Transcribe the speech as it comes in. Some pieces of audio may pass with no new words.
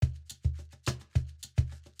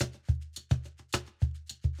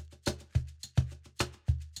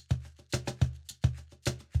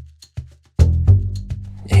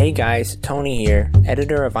Hey guys, Tony here,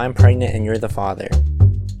 editor of I'm Pregnant and You're the Father.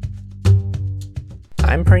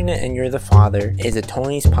 I'm Pregnant and You're the Father is a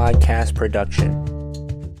Tony's podcast production.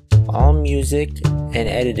 All music and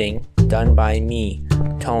editing done by me,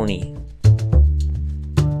 Tony.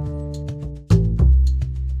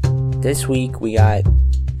 This week we got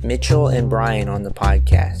Mitchell and Brian on the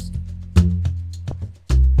podcast.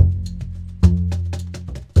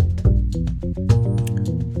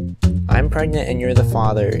 I'm Pregnant and You're the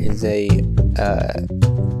Father is a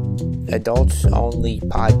adults only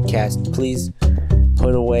podcast. Please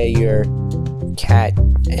put away your cat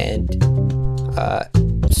and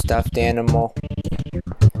stuffed animal,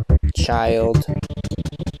 child,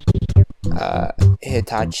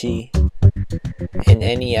 Hitachi, and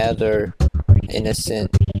any other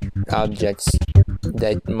innocent objects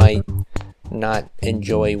that might not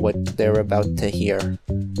enjoy what they're about to hear.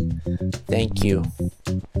 Thank you.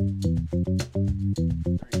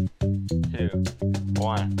 3, 2,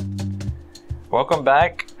 1. Welcome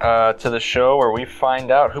back to the show where we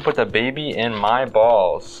find out who put the baby in my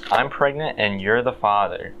balls. I'm pregnant and you're the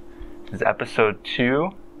father. This is episode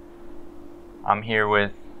 2. I'm here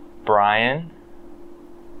with Brian.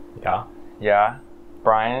 Yeah.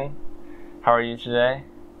 Brian, how are you today?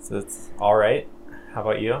 So it's all right. How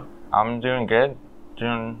about you? I'm doing good.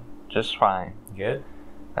 Doing just fine. Good.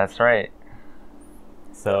 That's right.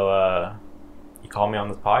 So, you called me on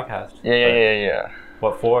this podcast. Yeah.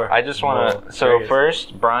 What for? I just want to. So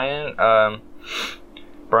first, Brian.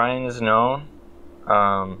 Brian is known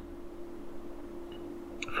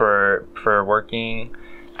for working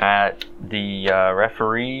at the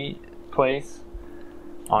referee place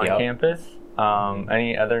on campus.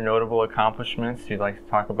 Any other notable accomplishments you'd like to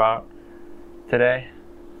talk about today?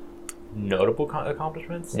 Notable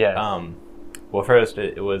accomplishments? Yes. Well, first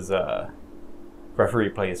it was Referee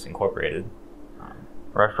Place Incorporated.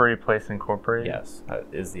 Referee Place Incorporated? Yes, that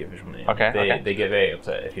is the official name. Okay. They get very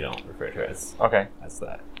upset if you don't refer to it as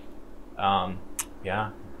that. Yeah.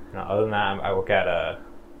 Now, other than that, I work at I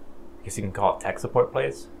guess you can call it tech support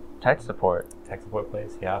place. Tech support? Tech support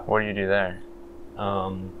place, yeah. What do you do there?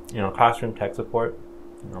 Classroom tech support.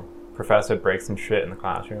 Professor breaks some shit in the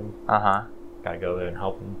classroom. Gotta go there and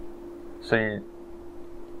help him. So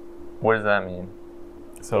what does that mean?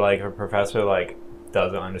 So like if a professor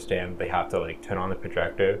doesn't understand, they have to turn on the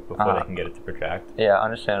projector before they can get it to project. Yeah,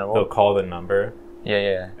 understandable. They'll call the number.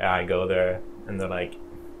 Yeah. And I go there and they're like,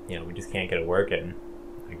 we just can't get it working.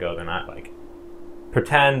 I go, they're not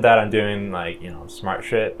pretend that I'm doing smart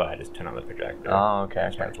shit, but I just turn on the projector. Oh, okay.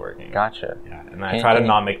 And it starts working. Gotcha. Yeah, and I try to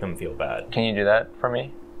not make them feel bad. Can you do that for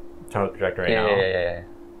me? Turn on the projector right now. Yeah.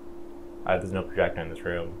 There's no projector in this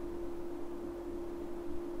room.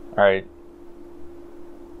 All right.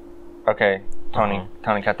 Okay, Tony,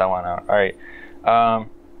 cut that one out. All right.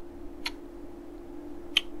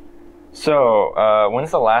 So,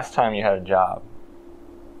 when's the last time you had a job?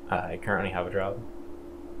 I currently have a job.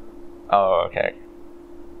 Oh, okay.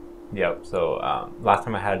 Yep. So last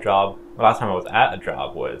time I was at a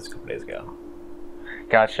job was a couple days ago.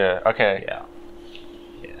 Gotcha. Okay. Yeah.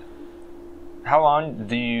 How long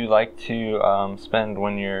do you like to spend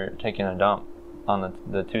when you're taking a dump on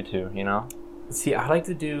the tutu? See, I like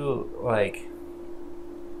to do I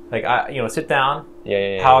sit down.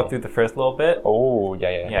 Yeah. Power through the first little bit. Oh,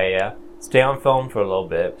 yeah. Stay on film for a little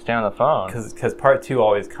bit. Stay on the phone. Because part 2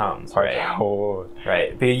 always comes, right? Oh.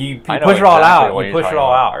 Right. But you push it all out. You push it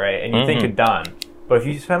all out, right? And you think you're done. But if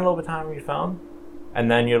you spend a little bit of time on your phone, and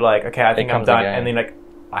then you're like, okay, I think I'm done. Again. And then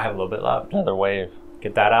I have a little bit left. Another wave.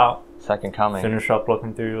 Get that out. Second coming. Finish up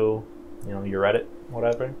looking through, your Reddit,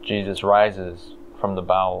 whatever. Jesus rises from the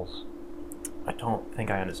bowels. I don't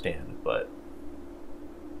think I understand, but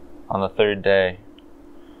on the third day.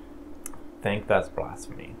 I think that's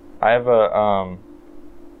blasphemy. I have a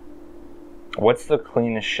what's the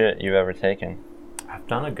cleanest shit you've ever taken? I've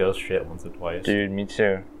done a ghost shit once or twice. Dude, me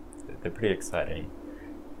too. They're pretty exciting.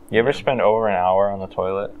 You ever spend over an hour on the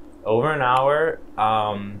toilet? Over an hour?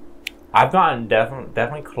 I've gotten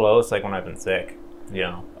definitely close, when I've been sick,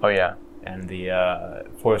 Oh, yeah. And the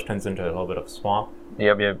forest turns into a little bit of a swamp.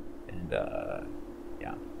 Yep. And,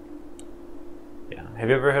 yeah. Have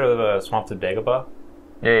you ever heard of the swamps of Dagobah?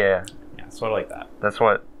 Yeah. Yeah, sort of like that. That's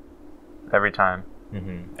what, every time.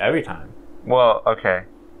 Mm-hmm. Every time. Well, okay.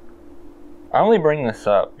 I only bring this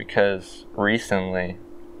up because recently,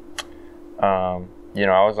 I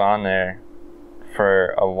was on there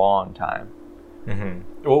for a long time.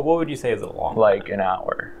 Mm-hmm. What would you say is a long time? An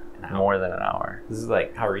hour. More than an hour. This is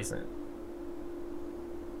how recent?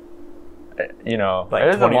 It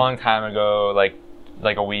was 20... a long time ago,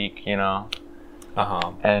 like a week,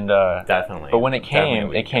 And Definitely. But when it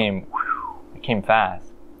Definitely came, it came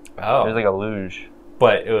fast. Oh. It was like a luge.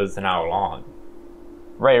 But it was an hour long.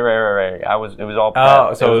 Right. It was all prep.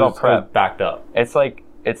 Oh, so it was all it was prep. backed up. It's like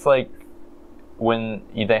when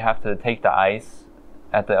they have to take the ice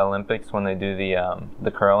at the Olympics when they do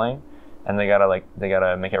the curling, and they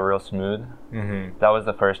gotta make it real smooth. Mm-hmm. That was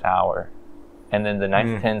the first hour, and then the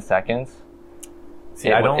next 10 seconds, See,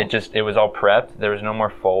 it was all prepped. There was no more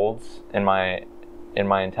folds in my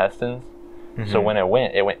intestines. Mm-hmm. So when it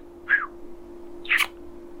went,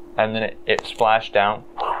 and then it splashed down,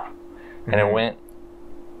 and it went.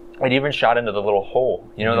 It even shot into the little hole.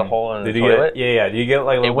 You know the hole in the toilet? Did you get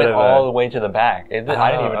like a little it went bit of all the way to the back. I didn't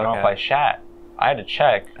even know okay. if I shat. I had to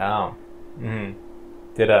check. Oh. Mm-hmm.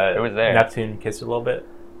 Did It was there. Neptune kiss a little bit?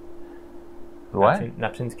 What?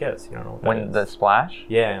 Neptune's kiss. You don't know what that When is. the splash?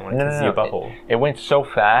 Yeah, when it kisses your butthole. It went so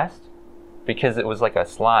fast because it was like a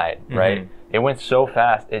slide, right? It went so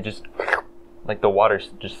fast. It just like the water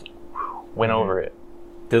just went over it.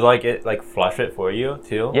 Did it flush it for you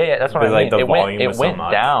too? Yeah, that's what I mean. Like the it volume went was so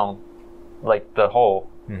much. down like the hole.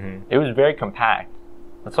 Mm-hmm. It was very compact.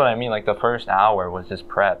 That's what I mean. Like the first hour was just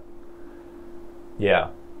prep.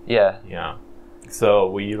 Yeah. Yeah. Yeah. So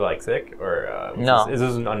were you sick or no? Is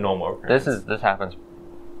this a normal occurrence? This happens.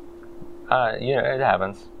 It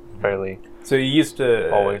happens fairly. So you used to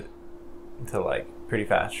always to pretty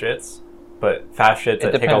fast shits, but fast shits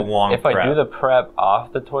that take a long If prep. I do the prep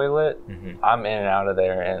off the toilet, Mm-hmm. I'm in and out of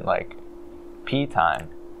there in pee time.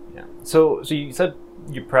 Yeah. So you said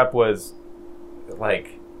your prep was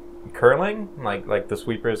curling, like the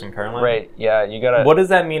sweepers and curling. Right. Yeah. You gotta. What does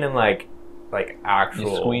that mean in actual?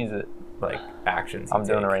 You squeeze it. Actions. I'm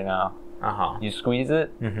doing it right now. You squeeze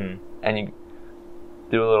it, and you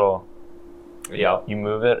do a little. Yep. You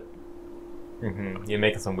move it. You're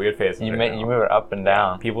making some weird faces. You move it up and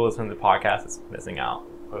down. People listening to the podcast is missing out.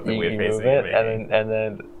 With the weird you faces move it, and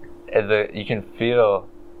then you can feel.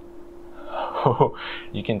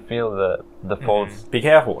 You can feel the folds. Be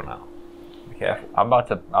careful now. Be careful. I'm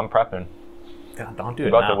prepping. God, don't do I'm it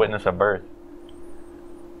about now. to witness a birth.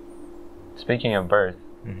 Speaking of birth,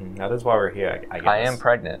 that is why we're here. I guess. I am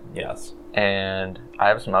pregnant. Yes. And I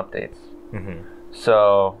have some updates.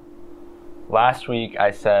 So, last week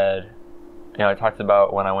I said, I talked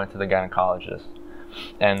about when I went to the gynecologist,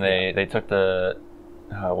 and they took the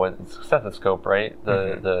stethoscope, right?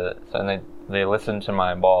 And they listened to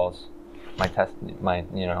my balls, my testicles,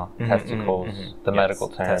 the medical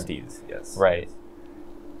term. Testes, yes. Right.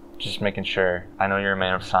 Just making sure. I know you're a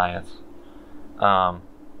man of science.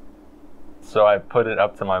 So I put it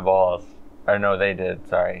up to my balls. Or no, they did.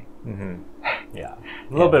 Sorry. Yeah.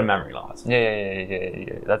 A little bit of memory loss.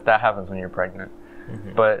 Yeah. That happens when you're pregnant.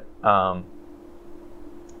 But the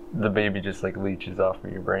baby just leeches off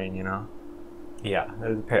of your brain, Yeah,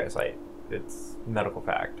 it's a parasite. It's medical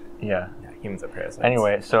fact. Yeah. Humans are parasites.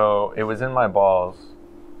 Anyway, so it was in my balls,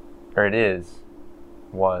 or it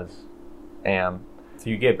am. So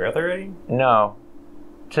you gave birth already? No,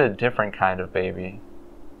 to a different kind of baby.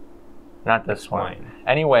 Not this one.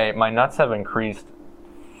 Anyway, my nuts have increased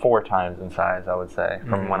 4 times in size, I would say,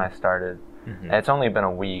 from when I started. And it's only been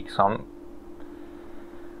a week, so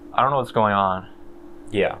I don't know what's going on.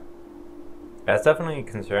 Yeah. That's definitely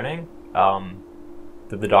concerning.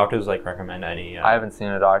 Did the doctors recommend any? I haven't seen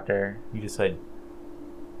a doctor. You just said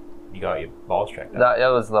you got your balls checked out. That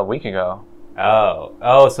was a week ago.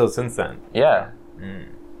 Oh, so since then. Yeah.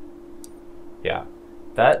 Yeah.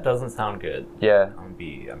 That doesn't sound good. Yeah. I'm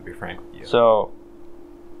be frank with you. So,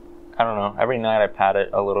 I don't know. Every night I pat it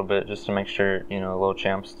a little bit just to make sure, little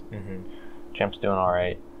champ's doing all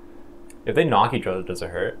right. If they knock each other, does it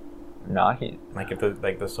hurt? Knock If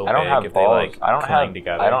they're so I don't big, have if balls. they cling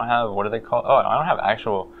together. I don't have, what do they call? Oh, I don't have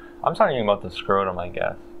actual. I'm talking about the scrotum, I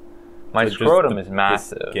guess. My So scrotum just is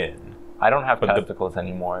massive. Skin. I don't have testicles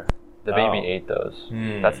anymore. The baby ate those.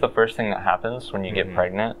 That's the first thing that happens when you get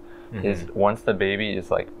pregnant. Is once the baby is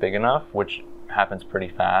big enough, which happens pretty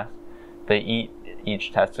fast, they eat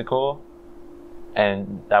each testicle,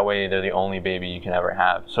 and that way they're the only baby you can ever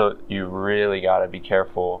have. So you really got to be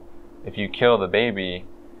careful. If you kill the baby,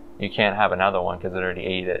 you can't have another one because it already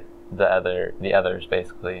ate it. The others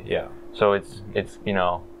basically. Yeah. So it's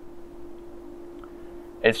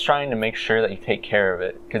it's trying to make sure that you take care of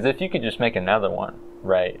it. Because if you could just make another one,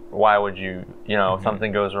 right? Why would you?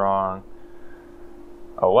 Something goes wrong.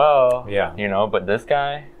 Oh well. Yeah. But this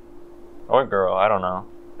guy or girl, I don't know.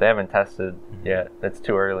 They haven't tested yet. It's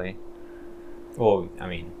too early. Well, I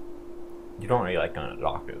mean, you don't really like going to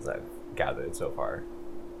doctors. I've gathered so far.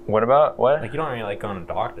 What about what? You don't really like going to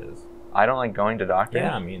doctors. I don't like going to doctors.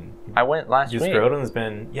 Yeah, I mean, I went last your week. scrotum's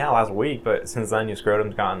been last week, but since then your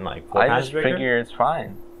scrotum's gotten like 4 I times just bigger. figure it's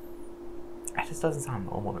fine. It just doesn't sound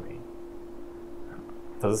normal to me.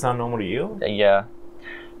 Does it sound normal to you? Yeah.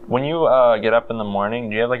 When you get up in the morning,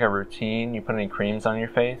 do you have like a routine? You put any creams on your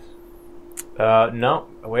face? No.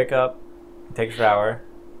 I wake up, take a shower.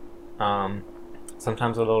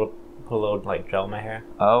 Sometimes put a little like gel in my hair.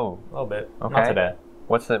 Oh, A little bit. Okay. Not today.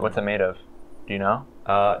 what's it made of? Do you know?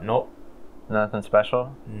 Nope. Nothing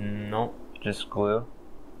special? Nope. Just glue?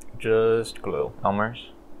 Just glue. Elmer's?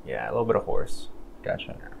 Yeah, a little bit of horse.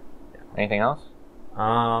 Gotcha. Yeah. Anything else?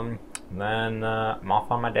 Then I'm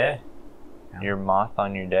off on my day. Yeah. Your moth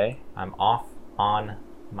on your day? I'm off on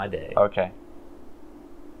my day. Okay.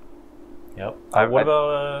 Yep. What what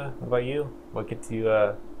about you? What gets you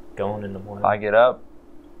going in the morning? I get up.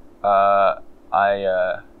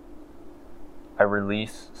 I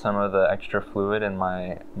release some of the extra fluid in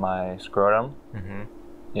my scrotum. Mm-hmm.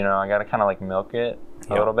 You know, I gotta kind of like milk it a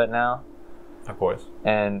Yep. little bit now, Of course.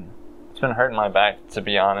 and it's been hurting my back, to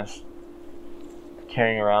be honest.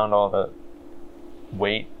 Carrying around all the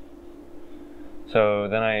weight. So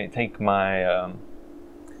then I take my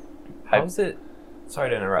How's it? Sorry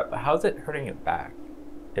to interrupt, but how's it hurting your back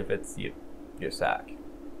if it's your sack?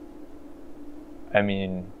 I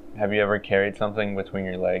mean, have you ever carried something between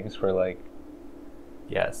your legs for like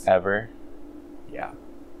Yes. ever? Yeah.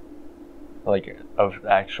 Like of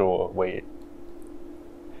actual weight?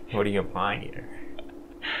 What are you implying here?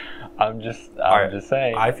 I'm just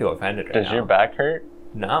saying. I feel offended right now. Does your back hurt?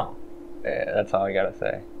 No. That's all I gotta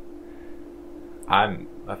say. I'm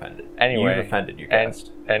offended. Anyway. You've offended your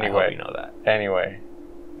guest. I anyway. hope you know that. Anyway.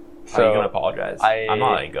 Are you gonna apologize? I'm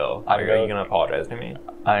not letting go. I'm Are you gonna apologize to me?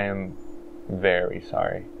 I am very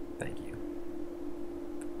sorry. Thank you.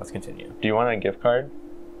 Let's continue. Do you want a gift card?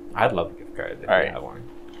 I'd love a gift card if All you right. have one.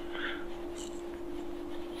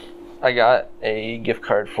 I got a gift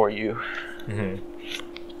card for you. Mm-hmm.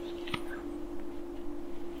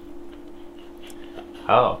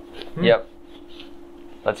 Oh. Yep.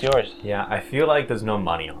 That's yours. Yeah, I feel like there's no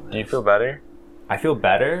money on this. Do you feel better? I feel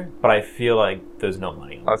better, but I feel like there's no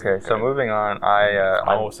money on this. Okay, so moving on, I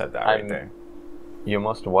almost said that right there. You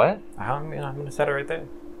almost what? I'm gonna set it right there.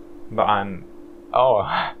 But I'm Oh,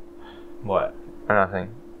 what?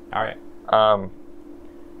 nothing. All right.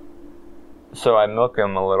 So I milk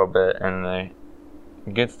them a little bit, and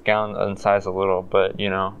it gets down in size a little, but you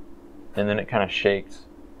know, and then it kind of shakes.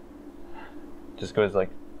 Just goes like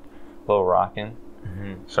a little rocking.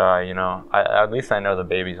 Mm-hmm. So at least I know the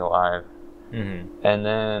baby's alive. Mm-hmm. And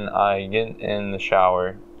then I get in the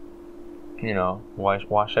shower. You know,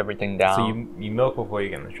 wash everything down. So you milk before you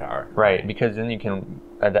get in the shower. Right, because then you can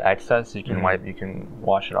the excess you can Mm-hmm. you can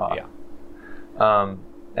wash it off. Yeah.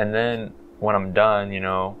 And then when I'm done,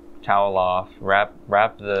 towel off, wrap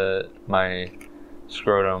my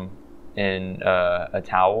scrotum in a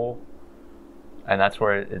towel, and that's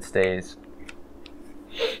where it stays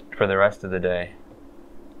for the rest of the day.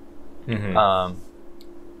 Mm-hmm.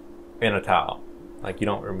 In a towel, like you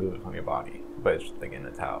don't remove it from your body, but it's like in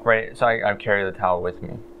a towel. Right, so I carry the towel with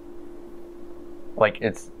me. Like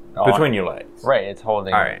it's Between your legs. Right, it's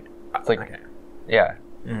holding. All right. It's like Okay. yeah,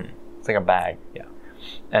 Mm-hmm. it's like a bag. Yeah.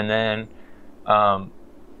 And then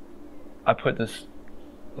I put this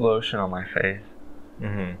lotion on my face.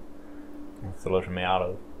 Mm-hmm. What's the lotion made out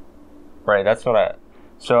of? Right, that's what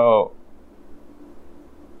so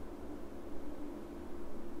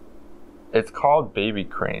it's called baby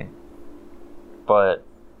cream, but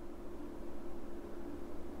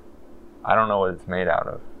I don't know what it's made out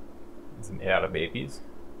of. It's made out of babies.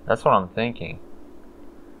 That's what I'm thinking.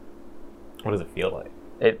 What does it feel like?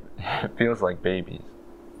 It feels like babies.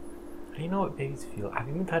 How do you know what babies feel? Have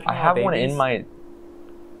you been touching I a lot have of one babies? in my.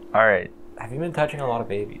 All right, Have you been touching a lot of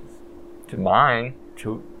babies? mine.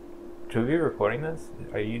 Should we be recording this?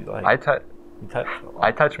 Are you like I touch. you touch a lot?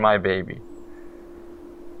 I touch my baby,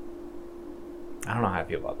 I don't know how I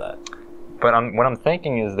feel about that. but what I'm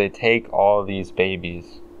thinking is they take all these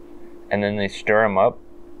babies, and then they stir them up,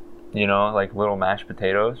 like little mashed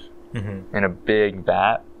potatoes Mm-hmm. in a big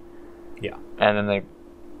vat, Yeah. and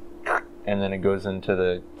then it goes into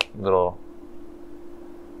the little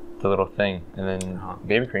thing, and then Uh-huh.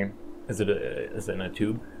 baby cream. Is it in a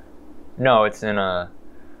tube? No, it's in a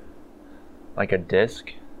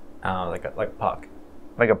disc, Like a puck.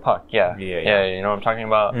 like a puck. Yeah. Yeah. You know what I'm talking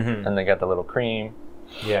about? Mhm. And they got the little cream.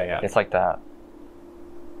 Yeah. It's like that.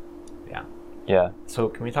 Yeah. Yeah. So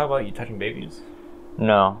can we talk about you touching babies?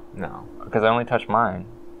 No, No. because I only touch mine.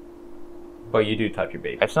 But you do touch your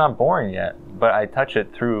baby. It's not born yet, but I touch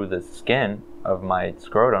it through the skin of my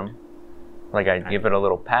scrotum. Like I give it a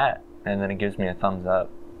little pat. and then it gives me a thumbs up.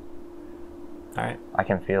 All right. I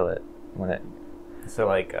can feel it when it. So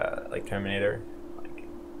like Terminator.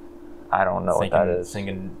 I don't know what that is.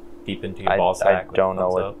 Sinking deep into your ball sack. I don't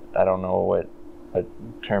know what a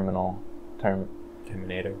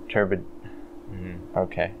Terminator. Turbid. Mm-hmm.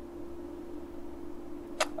 Okay.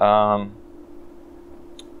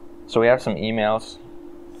 So we have some emails.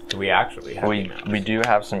 Do we actually have emails? We do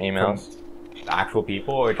have some emails. From actual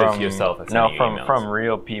people or just yourself? From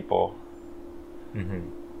real people. Mm-hmm.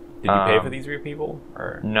 Did you pay for these real people?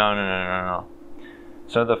 Or No.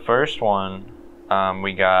 So the first one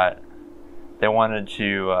we got, they wanted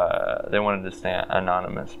to stay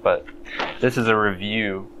anonymous, but this is a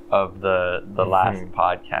review of the last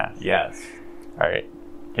podcast. Yes. All right,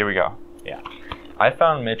 here we go. Yeah. I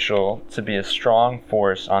found Mitchell to be a strong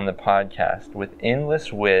force on the podcast with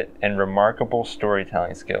endless wit and remarkable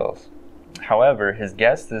storytelling skills. However, his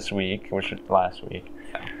guest this week, which was last week,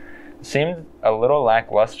 seemed a little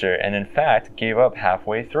lackluster and in fact gave up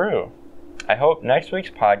halfway through. I hope next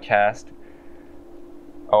week's guest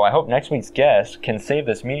can save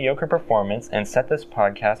this mediocre performance and set this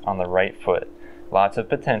podcast on the right foot. Lots of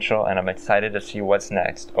potential, and I'm excited to see what's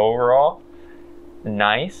next. Overall,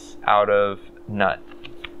 nice out of nut.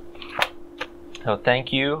 So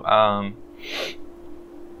thank you.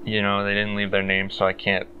 They didn't leave their name, so I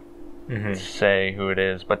can't say who it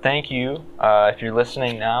is. But thank you. If you're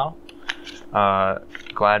listening now,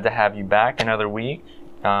 glad to have you back another week.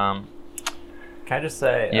 Can I just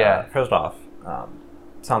say, first off,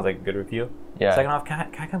 sounds like a good review. Yeah. Second off,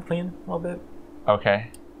 can I complain a little bit?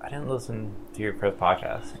 Okay. I didn't listen to your first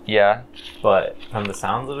podcast. Yeah. But from the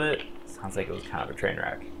sounds of it, sounds like it was kind of a train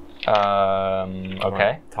wreck.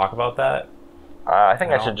 Okay. Talk about that? I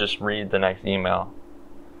think I should just read the next email.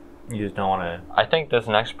 You just don't want to... I think this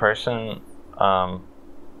next person...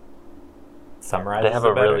 summarize. They have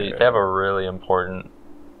a really important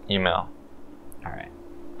email. All right.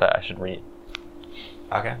 That I should read.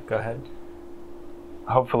 Okay, go ahead.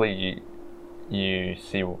 Hopefully you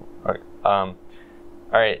see... all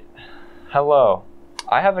right. Hello.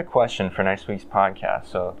 I have a question for next week's podcast,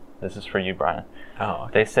 so this is for you, Brian. Oh,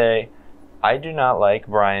 okay. They say, I do not like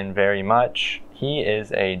Brian very much. He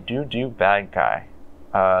is a do bad guy.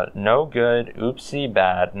 No good, oopsie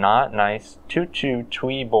bad, not nice, toot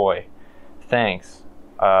twee boy. Thanks.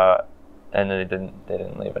 And they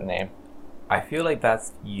didn't leave a name. I feel like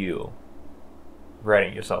that's you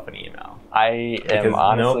writing yourself an email. I am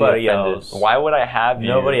honestly nobody offended. else. Why would I have you?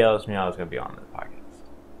 Nobody else knew I was going to be on this podcast.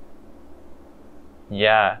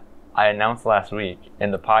 Yeah, I announced last week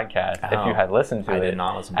in the podcast. If you had listened to it, I did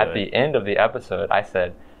not listen to at the end of the episode, I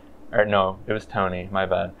said, or no, it was Tony. My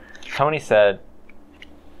bad. Tony said,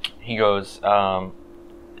 he goes, now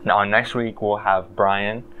next week we'll have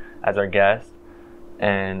Brian as our guest,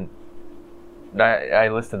 and I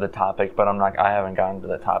listed the topic, but I haven't gotten to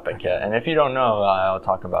the topic yet. And if you don't know, I'll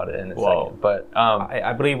talk about it in a second. But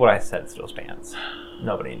I believe what I said still stands.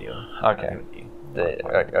 Nobody knew. Okay.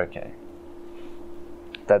 Okay.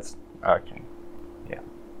 That's okay. Yeah.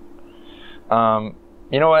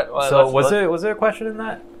 You know what? Well, so was there a question in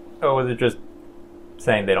that, or was it just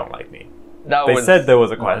saying they don't like me? They said there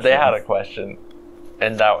was a question. They had a question,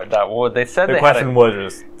 and they said the question was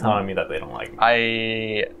just telling me that they don't like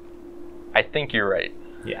me. I think you're right.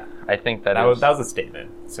 Yeah. I think that was a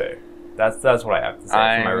statement. So that's what I have to say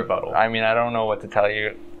for my rebuttal. I mean, I don't know what to tell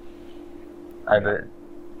you. Either.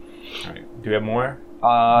 All right. Do we have more?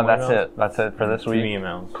 That's it. That's it for this week.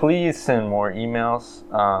 Emails. Please send more emails.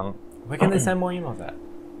 Where can they send more emails at?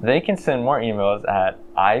 They can send more emails at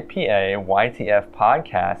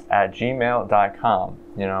ipaytfpodcast@gmail.com.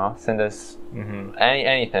 Send us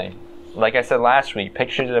anything. Like I said last week,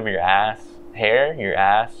 pictures of your ass hair, your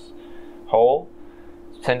ass hole.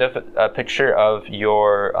 Send us a picture of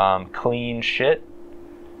your clean shit.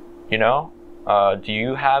 Do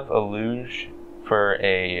you have a luge for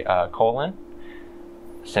a colon?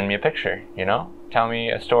 Send me a picture, Tell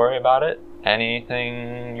me a story about it.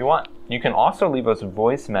 Anything you want. You can also leave us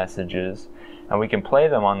voice messages, and we can play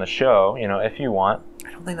them on the show, if you want.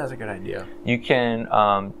 I don't think that's a good idea. You can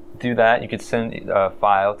do that. You could send a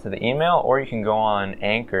file to the email, or you can go on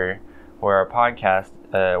Anchor, where our podcast,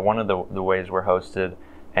 one of the ways we're hosted,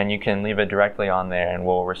 and you can leave it directly on there, and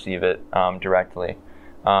we'll receive it directly.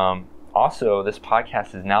 Also, this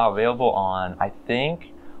podcast is now available on, I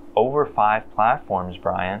think, over 5 platforms,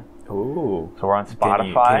 Brian. Ooh. So we're on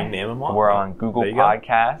Spotify. Can you name them all? We're on Google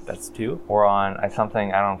Podcasts. That's 2. We're on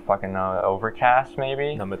something I don't fucking know, Overcast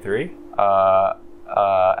maybe. Number 3.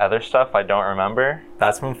 Other stuff I don't remember.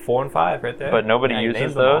 That's from 4 and 5 right there. But nobody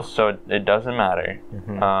uses those, so it doesn't matter.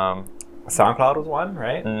 SoundCloud was one,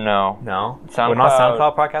 right? No. No. SoundCloud. We're not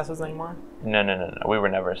SoundCloud podcasters anymore? No. We were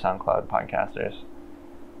never SoundCloud podcasters.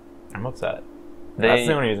 I'm upset. That's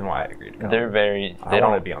the only reason why I agreed to come. They're very... I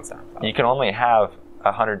don't want to be on SoundCloud. You can only have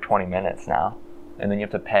 120 minutes now, and then you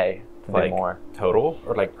have to pay to do more. Total?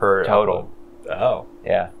 Or like per... Total. Oh.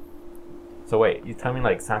 Yeah. So wait, you tell me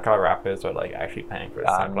like SoundCloud rappers are like actually paying for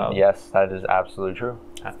SoundCloud? Yes, that is absolutely true.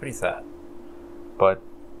 That's pretty sad. But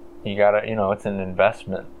you gotta, it's an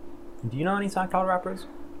investment. Do you know any SoundCloud rappers?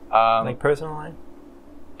 Like personally?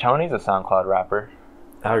 Tony's a SoundCloud rapper.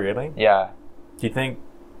 Oh, really? Yeah. Do you think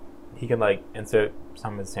he can like insert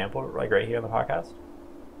some of his sample like right here on the podcast?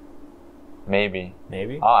 Maybe.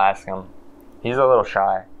 Maybe? I'll ask him. He's a little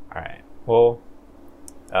shy. Alright. Well,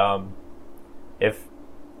 if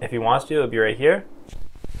he wants to, it'll be right here.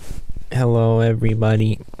 Hello,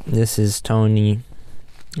 everybody. This is Tony.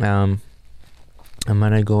 I'm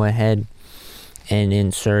gonna go ahead and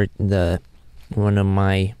insert one of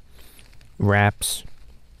my raps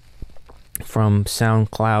from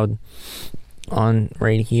SoundCloud on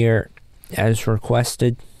right here as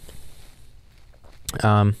requested.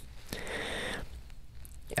 I'm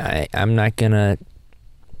not gonna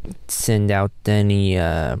send out any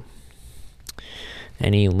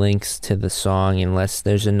links to the song unless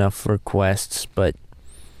there's enough requests, but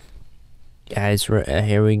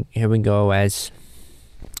here we go.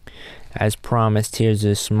 As promised, here's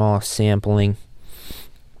a small sampling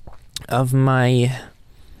of my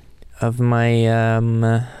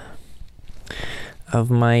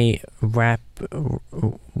rap,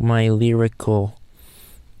 my lyrical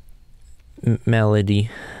melody.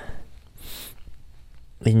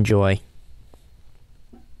 Enjoy.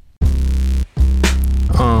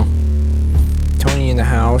 Tony in the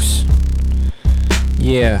house.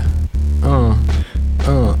 Yeah.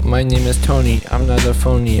 My name is Tony. I'm not a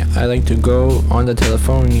phony. I like to go on the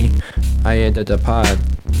telephony. I edit the pod.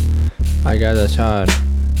 I got a shot.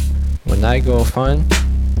 When I go fun,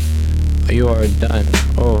 you are done.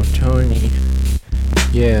 Oh, Tony.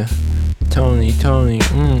 Yeah. Tony.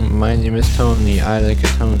 My name is Tony. I like a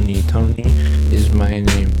Tony. Tony is my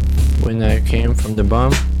name. When I came from the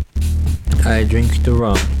bum, I drink the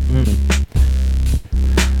rum.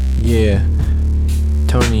 Yeah.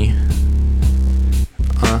 Tony.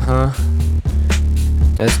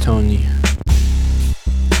 That's Tony.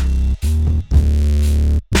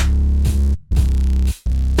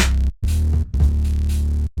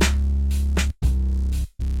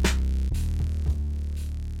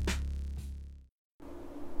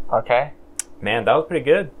 Okay. Man, that was pretty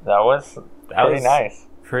good. That was pretty nice.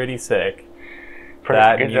 Pretty sick.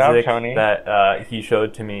 Good job, Tony. That he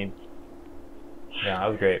showed to me. Yeah, that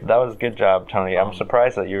was great. That was a good job, Tony. I'm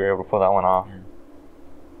surprised that you were able to pull that one off.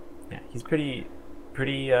 Yeah, he's pretty.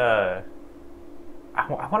 I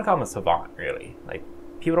want to call him a savant, really. Like,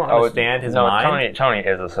 people don't understand his mind. Tony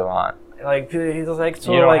is a savant. Like, he's like,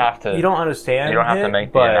 so you don't like, have to. You don't understand. You don't have to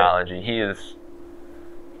make the analogy. He's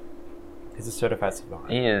a certified savant.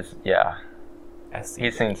 He is, yeah.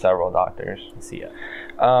 He's seen several doctors. See ya.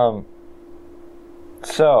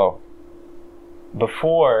 So,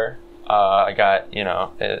 before I got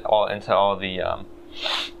all into all the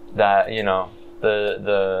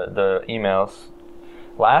the emails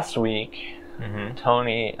last week,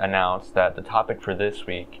 Tony announced that the topic for this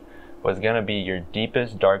week was gonna be your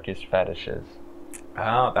deepest, darkest fetishes.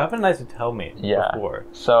 Oh, that'd been nice to tell me before.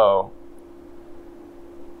 So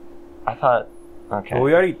I thought, okay. Well,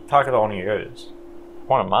 we already talked about one of yours.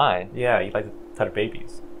 One of mine? Yeah, you like to touch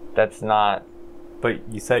babies. That's not... But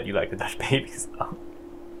you said you like to touch babies, though.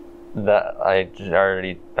 That, I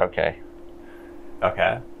already... Okay.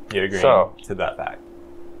 Okay. You agree to that fact?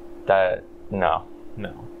 That... No.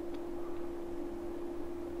 No.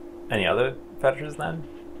 Any other fetishes, then?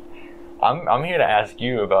 I'm here to ask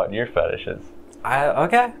you about your fetishes.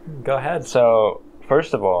 Okay. Go ahead. So,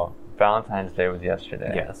 first of all, Valentine's Day was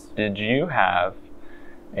yesterday. Yes. Did you have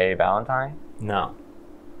a Valentine? No.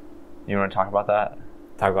 You want to talk about that?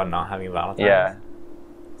 Talk about not having a Valentine's? Yeah.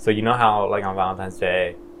 So you know how, like, on Valentine's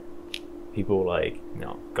Day, people, like,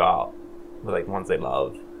 go out with, like, ones they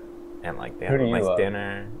love, and, like, they have a nice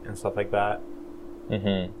dinner and stuff like that?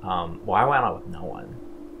 Mm-hmm. Well, I went out with no one.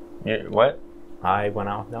 What? I went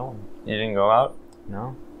out with no one. You didn't go out?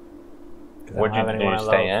 No. Did you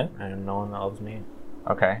stay in? And no one loves me.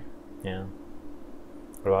 Okay. Yeah.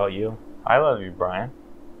 What about you? I love you, Brian.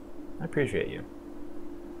 I appreciate you.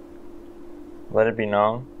 Let it be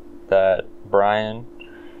known that Brian,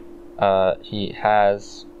 he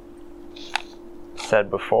has said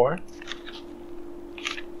before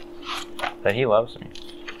that he loves me.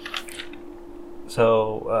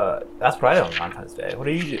 So, that's what I did on Valentine's Day. What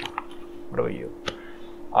do you do? What about you?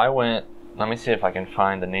 I went. Let me see if I can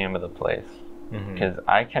find the name of the place, Mm-hmm. because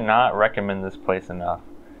I cannot recommend this place enough.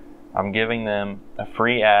 I'm giving them a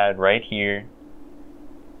free ad right here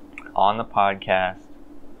on the podcast.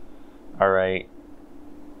 All right.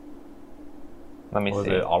 Let me Was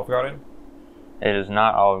see. it Olive Garden? It is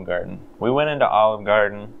not Olive Garden. We went into Olive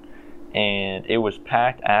Garden, and it was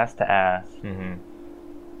packed ass to ass.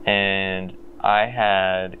 Mm-hmm. And I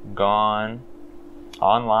had gone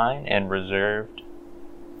online and reserved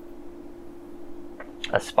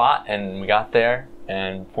a spot, and we got there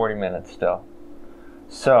in 40 minutes still.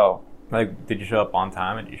 So, Like, did you show up on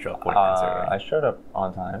time, or did you show up 40 minutes early? I showed up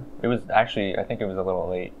on time. It was actually, I think it was a little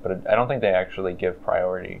late, but I don't think they actually give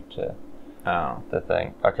priority to Oh. the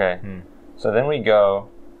thing. Okay. Hmm. So then we go,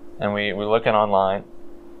 and we're looking online,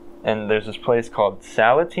 and there's this place called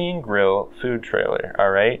Salatine Grill Food Trailer, all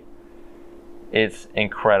right? It's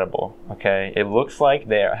incredible, okay? It looks like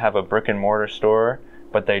they have a brick and mortar store,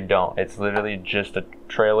 but they don't. It's literally just a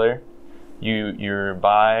trailer. You're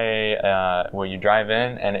by where you drive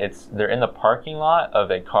in, and they're in the parking lot of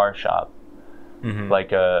a car shop, Mm-hmm.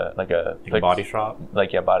 like a body shop?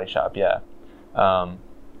 like a body shop, yeah.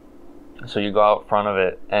 So you go out front of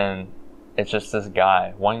it, and it's just this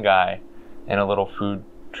guy, one guy, in a little food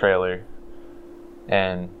trailer,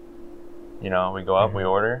 and we go up, we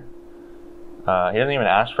order. He doesn't even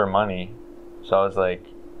ask for money, so I was like,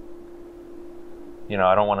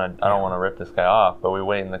 I don't want to rip this guy off, but we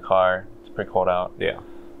wait in the car. It's pretty cold out, Yeah.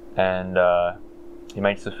 and he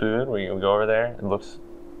makes the food. We go over there. It looks,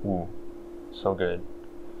 so good.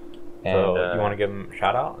 And So, you want to give him a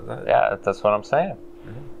shout out? Is that yeah, that's what I'm saying.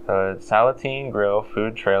 Mhm. Salatine Grill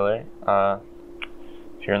Food Trailer.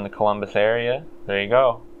 If you're in the Columbus area, there you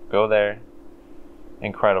go. Go there.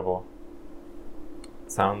 Incredible.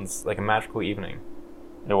 Sounds like a magical evening.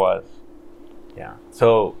 It was. Yeah.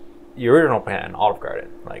 So, your original plan, Olive Garden,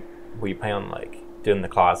 like, were you planning on, like, doing the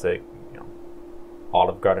classic,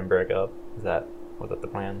 Olive Garden breakup? Was that the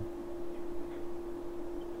plan?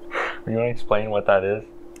 You want to explain what that is?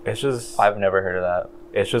 It's just, I've never heard of that.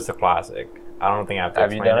 it's just a classic. I don't think I have to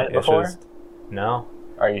Have you explain done it before? It's just, no.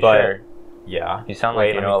 Are you But- sure? Yeah. You sound Wait,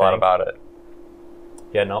 like you let know me a lot think. about it.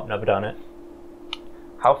 Yeah, nope, never done it.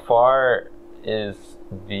 How far is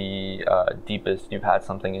the deepest you've had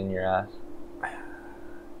something in your ass?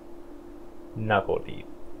 Knuckle deep.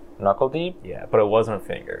 Knuckle deep? Yeah, but it wasn't a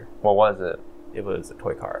finger. What was it? It was a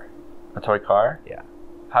toy car. A toy car? Yeah.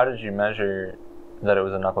 How did you measure that it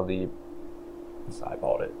was a knuckle deep? So I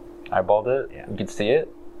bought it. Eyeballed it? Yeah. You could see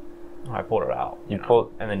it? I pulled it out. You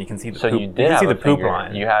pulled- and then you can see the So poop. you did can have see a the poop finger.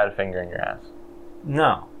 line. You had a finger in your ass.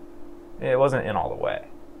 No, it wasn't in all the way.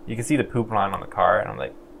 You can see the poop line on the car, and I'm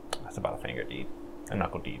like, that's about a finger deep, a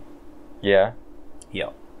knuckle deep. Yeah?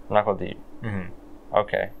 Yep. Knuckle deep. Mm-hmm.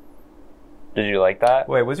 Okay. Did you like that?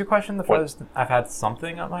 Wait, was your question the What- furthest I've had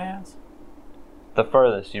something up my ass? The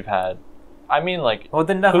furthest you've had. I mean, like, Well,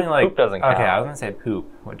 then definitely Poop- like poop doesn't count. Okay, I was gonna say poop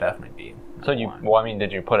would definitely be. so you, one. well, I mean,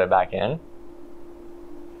 did you put it back in?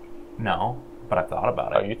 No, but I've thought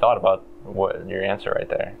about Oh, it. you thought about what your answer right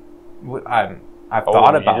there. I've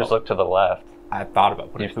thought about. You just looked to the left. I've thought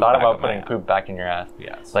about putting. You poop thought back about up my putting ass. poop back in your ass.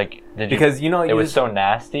 Yes. Like, did you? Because it you was just- so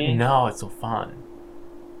nasty. No, it's so fun.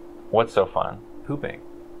 What's so fun? Pooping.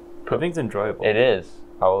 Pooping's enjoyable. It is.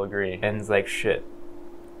 I will agree. And it's like shit.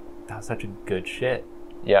 That was such a good shit.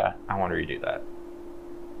 Yeah. I want to redo that.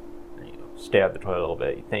 And, stay out the toilet a little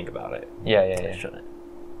bit. You think about it. Yeah. I shouldn't.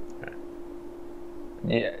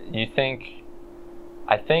 Yeah. You think?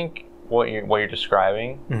 I think what you're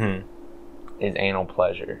describing Mm-hmm. is anal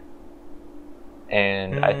pleasure.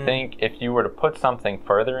 And I think if you were to put something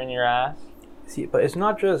further in your ass See, but it's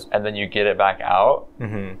not just. and then you get it back out,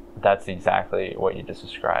 Mm-hmm. that's exactly what you just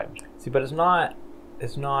described. See, but it's not.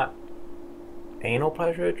 It's not anal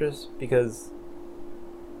pleasure just because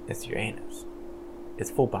it's your anus. It's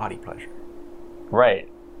full body pleasure. Right.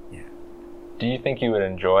 Yeah. Do you think you would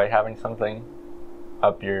enjoy having something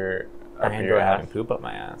up your I your enjoy ass? having poop up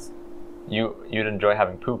my ass. You'd enjoy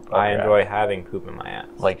having poop. Up I your enjoy ass. having poop in my ass.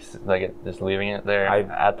 Just leaving it there I-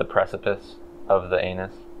 at the precipice of the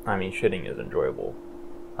anus. I mean, shitting is enjoyable.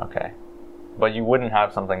 Okay, but you wouldn't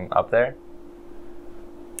have something up there,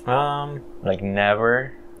 like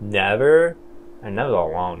never. Never. And that was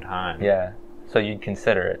a long time. Yeah. So you'd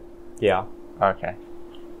consider it. Yeah. Okay.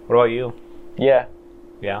 What about you? Yeah.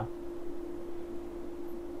 Yeah.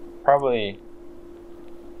 Probably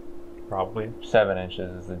Probably. 7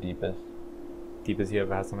 inches is the deepest. Deepest you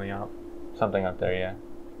ever had something out? Something up there. Yeah.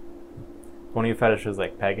 One of your fetishes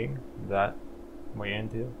like pegging? Is that what you're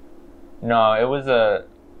into? No, it was a.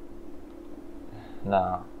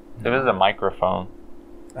 No, it was a microphone.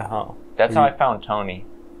 Oh. That's how I found Tony.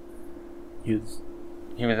 He was...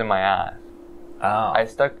 He was in my ass. Oh. I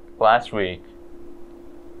stuck last week.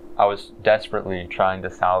 I was desperately trying to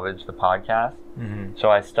salvage the podcast,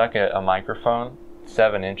 so I stuck a microphone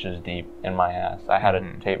 7 inches deep in my ass. I had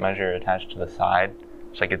a tape measure attached to the side,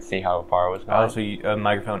 so I could see how far it was going. Oh, so a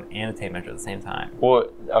microphone and a tape measure at the same time. Well,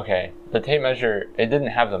 okay, the tape measure, it didn't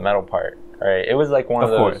have the metal part, right? It was like one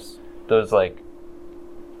of those like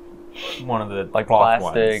one of the like cloth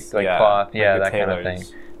plastic, ones. like Yeah, cloth, like yeah, the that kind of thing.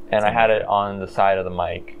 tailors. And I had it on the side of the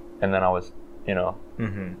mic, and then I was, you know,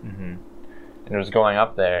 and it was going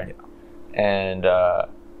up there. Yeah. And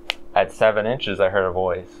at 7 inches, I heard a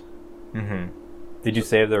voice. Did you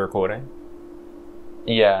save the recording?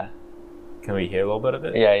 Yeah. Can we hear a little bit of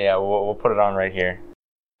it? Yeah, we'll put it on right here.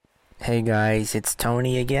 Hey guys, it's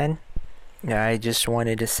Tony again. I just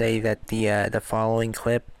wanted to say that the following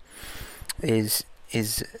clip is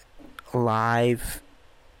live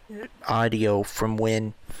audio from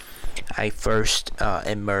when I first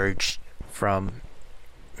emerged from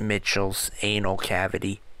Mitchell's anal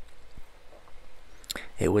cavity.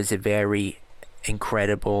 It was a very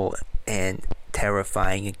incredible and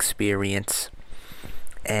terrifying experience,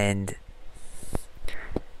 and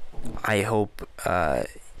I hope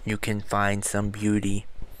you can find some beauty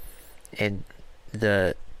in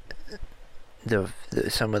the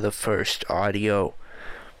some of the first audio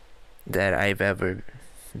that I've ever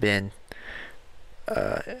been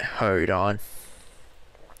heard on.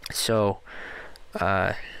 So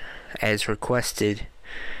as requested,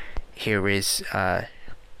 here is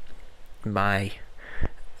my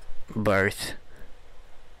birth.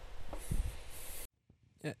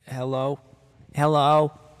 Hello?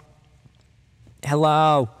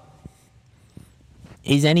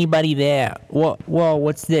 Is anybody there? Whoa,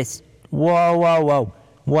 what's this? Whoa.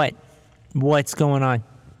 What's going on?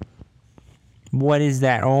 What is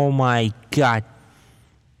that? Oh my God.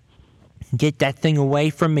 Get that thing away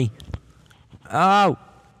from me. Oh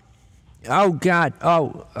God.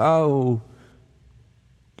 Oh.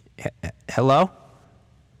 Hello?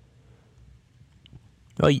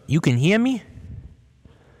 Oh, you can hear me?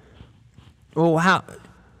 Oh, how?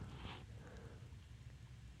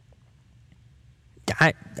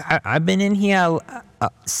 I've been in here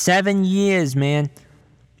 7 years, man.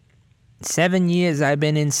 7 years I've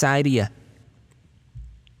been inside of you.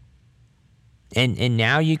 And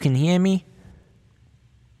now you can hear me?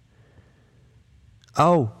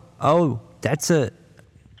 Oh, that's a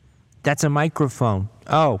microphone.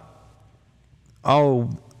 Oh,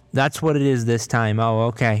 that's what it is this time. Oh,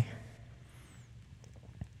 okay.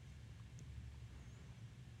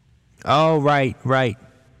 Oh, right.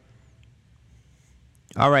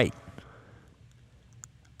 All right.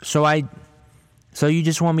 So you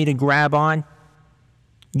just want me to grab on?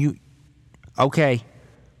 Okay.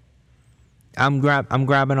 I'm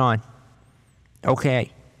grabbing on.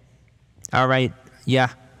 Okay. All right. Yeah,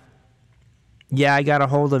 I got a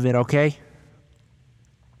hold of it, okay?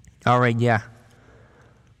 All right, yeah.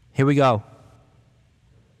 Here we go.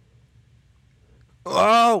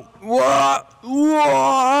 Oh,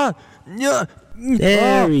 whoa.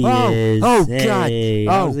 There he is. Oh, hey,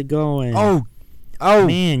 God. How's it going? Oh.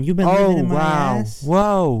 Man, you've been living in my ass?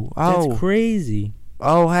 Whoa. Oh. That's crazy.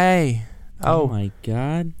 Oh, hey. Oh, my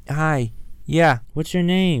God. Hi. Yeah. What's your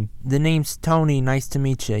name? The name's Tony. Nice to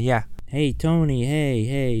meet you. Yeah. Hey, Tony.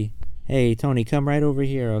 Hey, Tony, come right over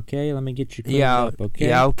here, okay? Let me get you cleaned up, okay?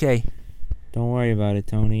 Yeah, okay. Don't worry about it,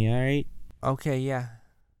 Tony, all right? Okay, yeah.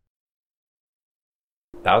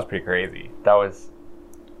 That was pretty crazy. That was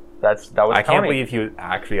I Tony. can't believe he was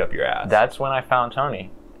actually up your ass. That's when I found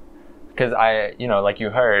Tony. Because I, like you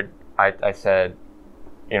heard, I said,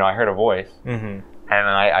 I heard a voice. And then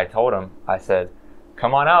I told him, I said,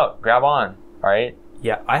 come on out, grab on, right?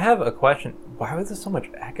 Yeah, I have a question. Why was there so much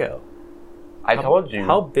echo? I told you.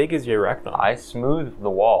 How big is your rectum? I smooth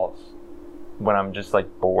the walls when I'm just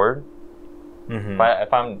like bored.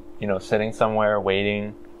 If I'm, sitting somewhere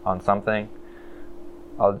waiting on something,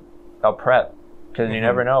 I'll prep. Because you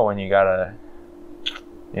never know when you gotta,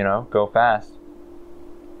 go fast.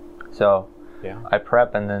 So yeah. I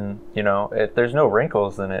prep, and then, if there's no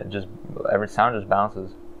wrinkles, then every sound just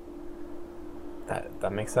bounces.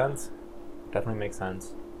 That makes sense. Definitely makes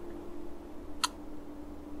sense.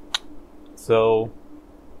 So,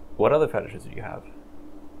 what other fetishes do you have?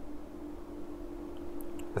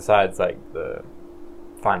 Besides, like, the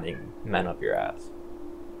finding men up your ass.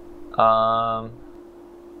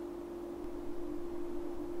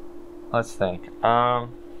 Let's think.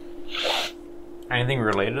 Anything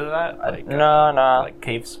related to that? Like, no. Like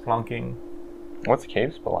cave spelunking? What's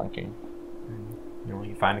cave spelunking? You know,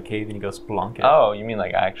 you find a cave and you go spelunk it. Oh, you mean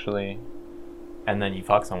like actually? And then you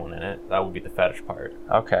fuck someone in it. That would be the fetish part.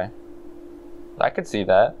 Okay. I could see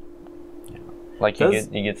that. Yeah. Like you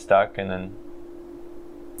get stuck and then.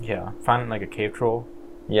 Yeah. Find like a cave troll.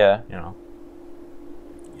 Yeah. You know.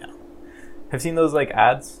 Yeah. Have you seen those like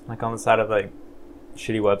ads like on the side of like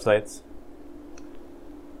shitty websites?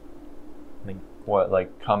 Like What,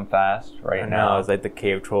 like come fast right now? No, it's like the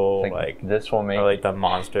cave troll, like this will make. or like the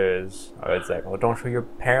monsters. Or it's like, well, don't show your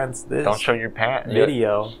parents this. Don't show your parents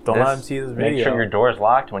video. Don't let them see this video. Make sure your door's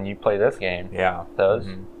locked when you play this game. Yeah. Those.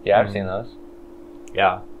 Mhm. Yeah, I've seen those.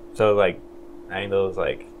 Yeah. So like, I think those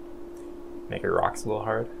like make your rocks a little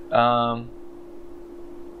hard.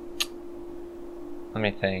 Let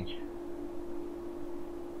me think.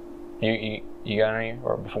 You got any?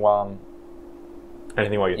 Or before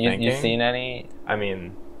Anything while you're thinking? you seen any? I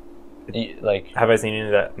mean, Like. have I seen any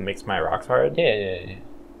that makes my rocks hard? Yeah.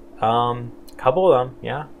 A couple of them.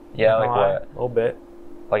 Yeah. Yeah, Not like gonna lie. what? A little bit.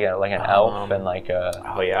 Like an elf and like a.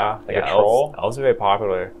 Oh yeah. Like yeah, a troll? Elves are very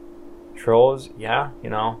popular. Trolls, yeah. You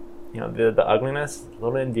know the ugliness, a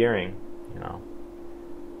little endearing. You know.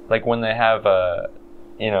 Like when they have they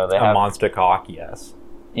A have monster cock, yes.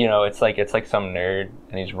 it's like some nerd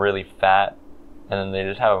and he's really fat, and then they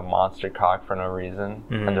just have a monster cock for no reason,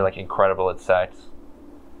 Mhm. and they're like incredible at sex.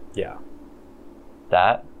 Yeah.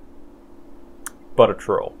 That, But a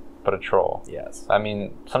troll. but a troll. Yes. I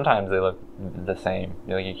mean, sometimes they look the same.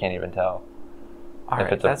 Like you can't even tell.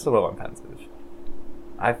 Alright, it's a- that's a little offensive.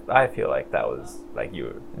 I feel like that was like you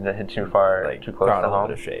were That hit too far, like too close throwing to a little home.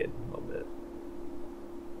 bit of shade, a little bit.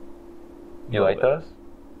 You A like little bit. those?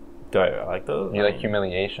 Do I like those? You I like mean,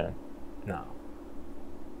 humiliation. No.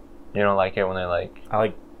 You don't like it when they like, I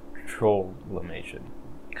like trollimation.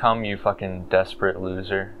 come you fucking desperate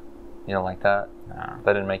loser. You don't like that? Nah.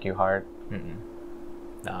 That didn't make you hard? Mm-mm.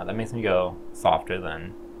 Nah, that makes me go softer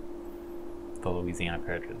than the Louisiana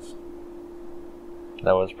Purchase.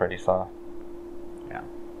 That was pretty soft. Yeah.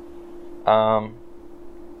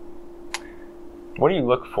 What do you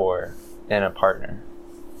look for in a partner?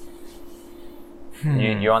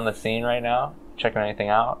 You on the scene right now? Checking anything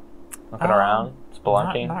out? Looking around?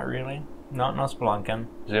 Spelunking? Not really. No spelunking.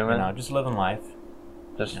 Zooming? You know, just living life.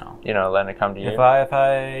 Just, no. letting it come to you? If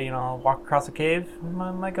I walk across a cave,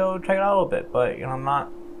 I might go check it out a little bit. But I'm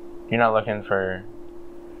not You're not looking for...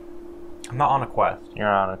 on a quest. You're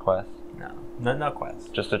not on a quest. No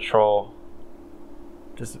quest. Just a troll.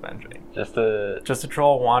 Just adventuring. Just a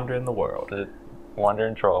troll wandering the world.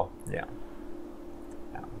 wandering troll. Yeah.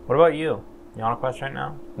 What about you? You on a quest right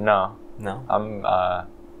now? No. No. I'm,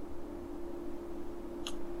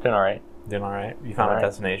 doing alright. Doing all right. You found Alright. a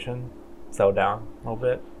destination. Settled down a little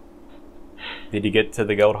bit. Did you get to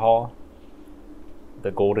the guild hall?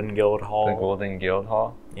 The Golden Guild Hall. The Golden Guild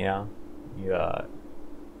Hall? Yeah. You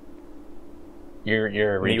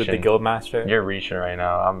You're meet with the reaching. guild master. You're reaching right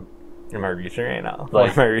now. Am I reaching right now? Like-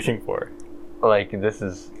 What am I reaching for? This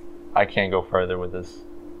is... I can't go further with this.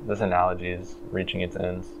 This analogy is reaching its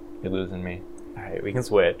ends. You're losing me. All right, we can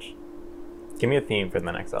switch. Give me a theme for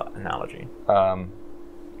the next analogy.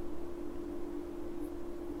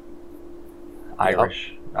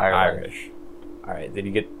 Irish. Ireland. Irish. All right. Did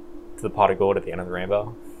you get to the pot of gold at the end of the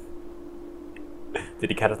rainbow? Did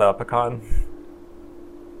you catch the leprechaun?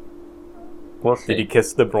 We'll see. Did you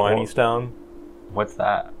kiss the Blarney Well- Stone? What's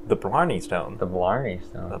that? The Blarney Stone. The Blarney The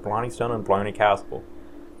Stone. Blarney Stone and Blarney Castle.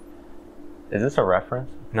 Is this a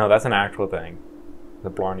reference? No, that's an actual thing. The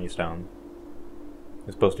Blarney Stone.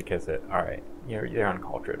 You're supposed to kiss it. All right. You're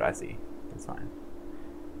uncultured. I see. That's fine.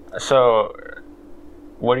 So,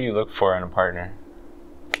 what do you look for in a partner?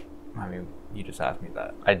 I mean, you just asked me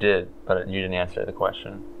that. I did, but you didn't answer the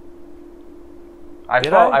question. I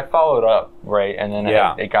Did I? followed up, right? And then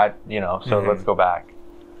Yeah. it got, so Mhm. let's go back.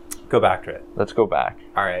 Go back to it. Let's go back.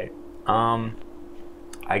 All right.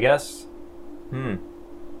 I guess.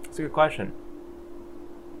 That's a good question.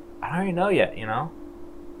 I don't really know yet. You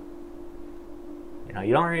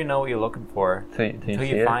don't really know what you're looking for Till until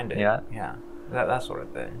see you find it. Yeah. Yeah. That sort of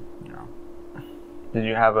thing. Did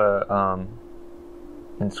you have a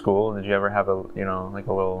in school? Did you ever have a like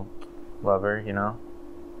a little lover?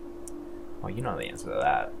 Well, you know the answer to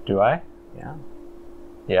that. Do I? Yeah.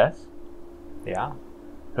 Yes. Yeah.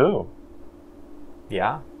 Who?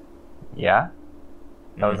 Yeah. Yeah.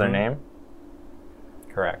 That was their Mhm. name.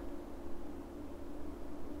 Correct.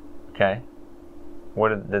 Okay.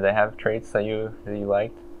 Did they have traits that you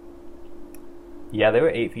liked? Yeah, they were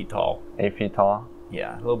 8 feet tall. 8 feet tall,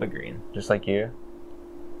 Yeah, a little bit green. just like you.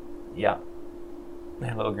 Yeah. They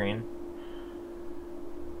had a little green.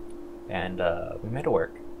 And we made it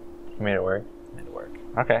work. You made it work. Made it work.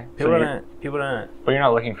 Okay. People So didn't. but you're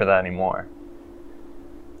not looking for that anymore.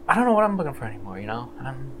 I don't know what I'm looking for anymore.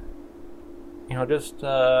 I'm, just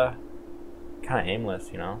kind of aimless.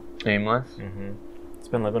 Aimless. It's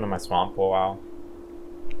been living in my swamp for a while.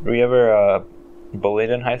 Were you ever bullied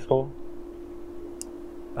in high school?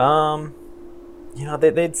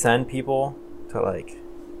 They'd send people to like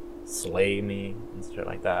slay me and shit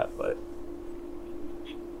like that, but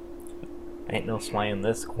ain't no slaying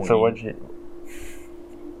this queen. So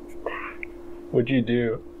what'd you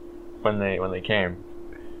do when they came?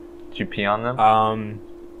 Did you pee on them?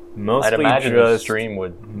 Mostly I'd imagine just the stream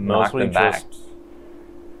would knock them back. just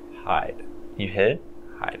hide. You hid?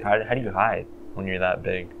 Hide. How do you hide when you're that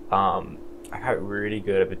big? I got really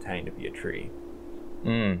good at pretending to be a tree.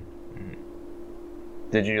 Did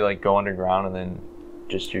you like go underground and then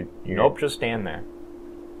just you? Nope, just stand there.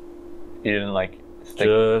 You didn't like stick.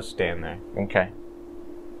 Just stand there. Okay.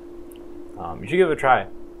 You should give it a try.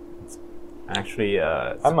 It's actually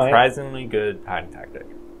a I might. surprisingly good hiding tactic.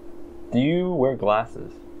 Do you wear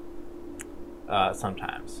glasses?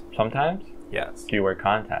 Sometimes. Sometimes. Yes. Do you wear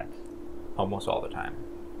contacts? Almost all the time.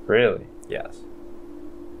 Really? Yes.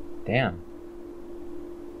 Damn.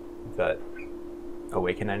 Does that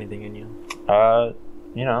awaken anything in you?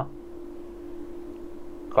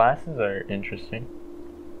 Glasses are interesting.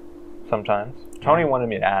 Sometimes. Tony wanted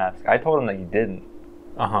me to ask. I told him that you didn't.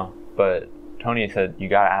 But Tony said you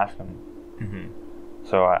gotta ask him.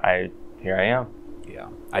 So here I am. Yeah.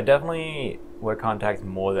 I definitely wear contacts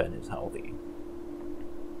more than is healthy.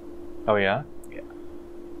 Oh yeah? Yeah.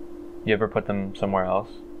 You ever put them somewhere else?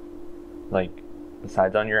 Like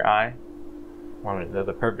besides on your eye? I mean, they're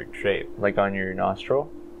the perfect shape. Like on your nostril?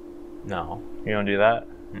 No. You don't do that?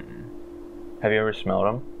 Have you ever smelled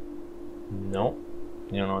them? Nope.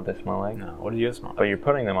 You don't know what they smell like? No. What do you smell? But you're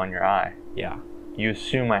putting them on your eye. Yeah. You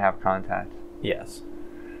assume I have contacts. Yes.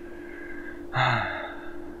 Am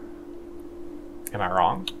I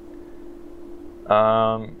wrong?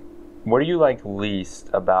 What do you like least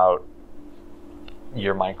about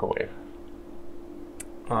your microwave?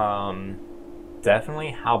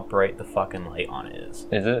 Definitely how bright the fucking light on it is.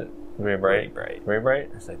 Is it very bright? Really bright. Very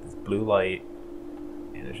bright? It's like this blue light,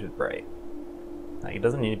 and it's just bright. Like, it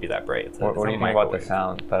doesn't need to be that bright. What do you think about the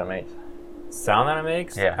sound that it makes? Sound that it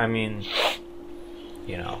makes? Yeah. I mean,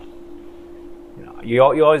 you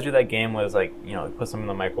always do that game where it's like, you put something in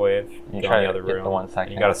the microwave, You go try in the to other get room, the 1 second.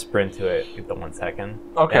 and you gotta sprint to it, get the 1 second.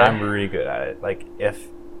 Okay. And I'm really good at it. Like, if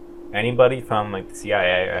anybody from like the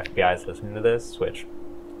CIA or FBI is listening to this, which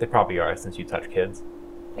they probably are since you touch kids,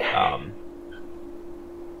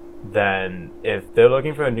 then if they're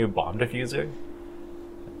looking for a new bomb diffuser,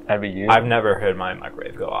 That'd be you. I've never heard my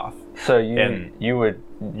microwave go off. So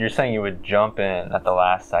you're saying you would jump in at the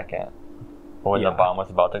last second when the bomb was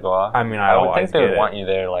about to go off? I mean, I would always think they would get want you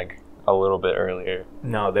there like a little bit earlier.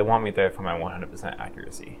 No, they want me there for my 100%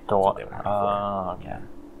 accuracy. That's what they want me for. Oh, okay.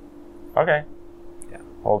 Yeah. Okay. Yeah.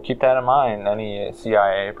 Well, keep that in mind. Any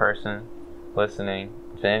CIA person listening,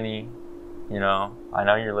 Vinny, I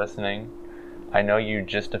know you're listening. I know you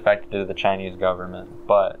just defected to the Chinese government,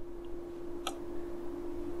 but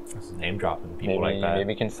That's name dropping people like that.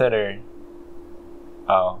 Maybe consider.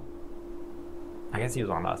 Oh. I guess he was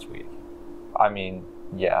on last week. I mean,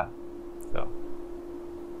 yeah. So.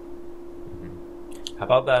 How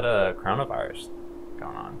about that coronavirus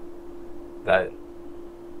going on? That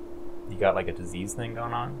you got like a disease thing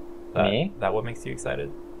going on? Me? That what makes you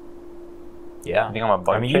excited? Yeah. You think I'm a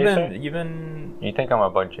bug chaser? You've been You think I'm a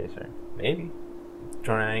bug chaser? maybe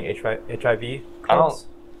joining any HIV I clubs?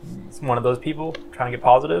 It's one of those people trying to get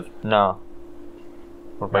positive? No.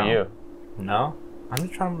 What about No. you? No. I'm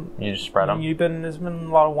just trying to... You just spread them? There's been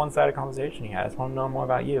a lot of one-sided conversation you had. I just want to know more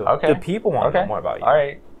about you. Okay. The people want to know more about you. All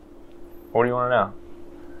right. What do you want to know?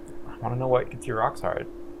 I want to know what gets your rocks hard.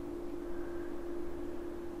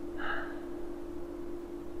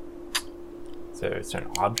 So certain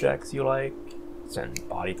objects you like, certain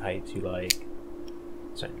body types you like,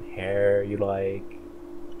 certain hair you like,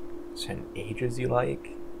 certain ages you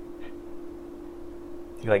like.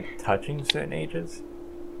 Do you like touching certain ages?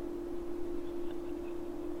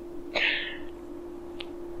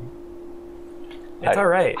 It's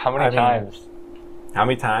alright. How many times? How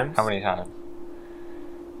many times? How many times?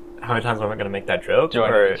 How many times am I going to make that joke? Do I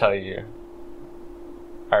need to tell you?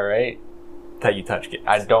 All right. That you touch kids?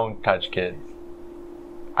 I don't touch kids.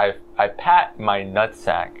 I pat my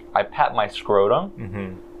nutsack. I pat my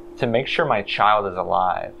scrotum to make sure my child is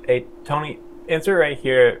alive. Hey, Tony, answer right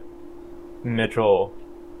here, Mitchell,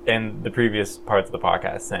 in the previous parts of the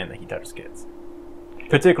podcast saying that he touches kids.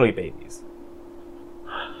 Particularly babies.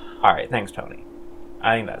 Alright, thanks, Tony.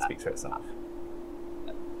 I think that speaks for itself.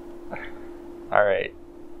 All right.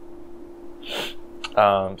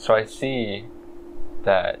 So I see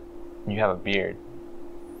that you have a beard.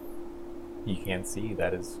 You can't see.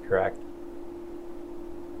 That is correct.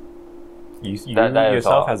 You That is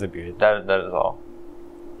yourself all. has a beard. That is all.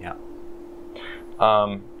 Yeah.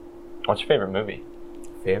 What's your favorite movie?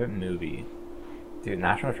 Favorite movie? Dude,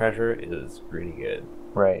 National Treasure is really good.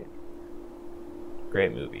 Right.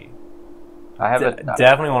 Great movie. I have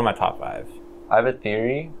Definitely one of my top 5. I have a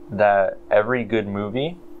theory that every good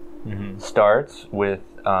movie Mm-hmm. starts with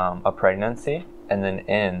a pregnancy and then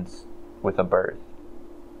ends with a birth.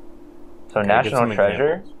 So Okay, give National some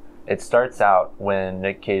Treasure, examples. it starts out when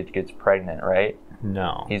Nick Cage gets pregnant, right?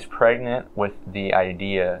 No. He's pregnant with the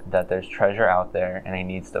idea that there's treasure out there and he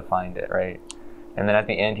needs to find it, right? And then at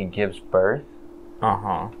the end he gives birth,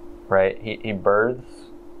 Uh-huh. right? He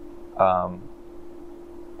births. How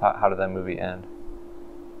did that movie end?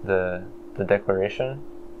 The Declaration?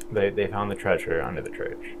 They found the treasure under the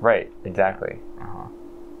church. Right, exactly. Uh-huh.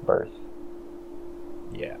 Birth.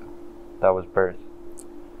 Yeah. That was birth.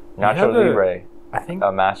 You have Nacho a- Libre, I think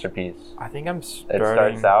a masterpiece. I'm It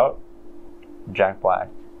starting... starts out Jack Black,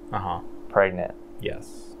 Uh-huh. pregnant,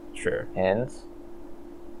 Yes. Sure. ends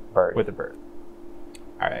birth. With the birth.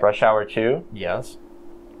 All right. Rush Hour 2 Yes.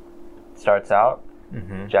 starts out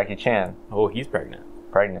Mm-hmm. Jackie Chan, Oh, he's pregnant.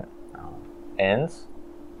 pregnant, ends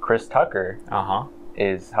Chris Tucker Uh-huh.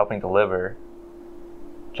 is helping deliver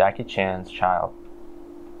Jackie Chan's child,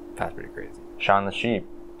 That's pretty crazy. Shaun the Sheep.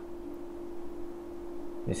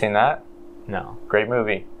 You seen that? No. Great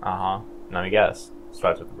movie. Uh-huh. Let me guess.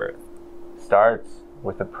 Starts with the birth. Starts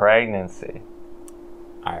with a pregnancy.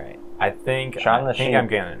 All right. I think Shaun the I think Sheep I'm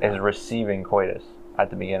getting it. is receiving coitus at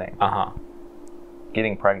the beginning, Uh-huh.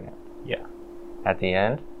 getting pregnant. Yeah. At the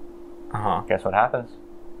end, Uh-huh. guess what happens?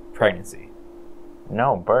 Pregnancy.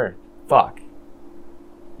 No, birth. Fuck.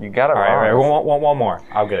 You got it All right. wrong. One more.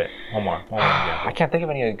 I'll get it. One more I example. can't think of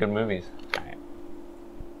any good movies. Alright.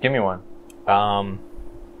 Give me one.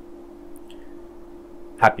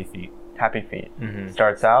 Happy Feet. Happy Feet. Mm-hmm.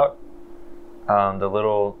 Starts out, the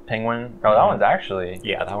little penguin. Oh, that Mhm. one's actually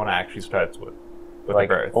Yeah, that one actually starts with like,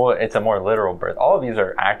 the birth. well, it's a more literal birth. All of these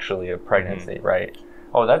are actually a pregnancy, right?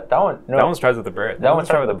 Oh, that one. No, That one starts with the birth. that one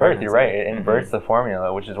started with the birth. You're right. It pregnancy. inverts the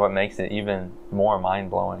formula, which is what makes it even more mind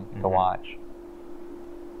blowing to Mhm. watch.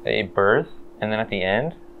 A birth, and then at the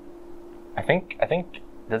end, I think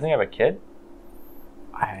doesn't he have a kid?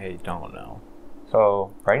 I don't know.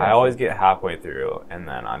 So pregnancy. I always get halfway through, and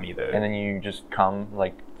then I'm either and then you just come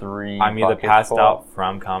like 3. I'm either buckets passed full. out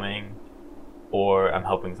from coming, or I'm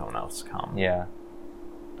helping someone else come. Yeah,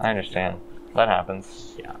 I understand. That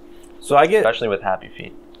happens, Yeah. So I get especially with Happy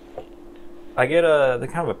Feet. the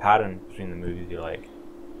kind of a pattern between the movies you like.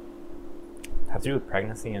 Have to do with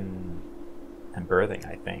pregnancy and birthing,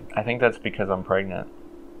 I think. I think that's because I'm pregnant.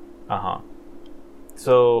 Uh-huh.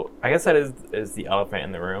 So I guess that is the elephant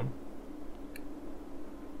in the room.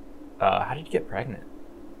 How did you get pregnant?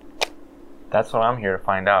 That's what I'm here to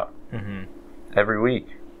find out Mm-hmm. every week.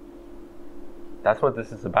 That's what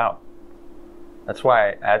this is about.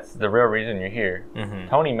 That's the real reason you're here. Mm-hmm.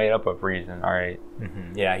 Tony made up a reason, all right?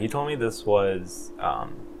 Mm-hmm. Yeah, he told me this was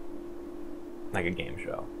like a game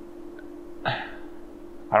show.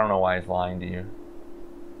 I don't know why he's lying to you.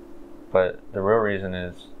 But the real reason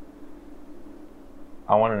is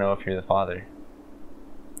I want to know if you're the father.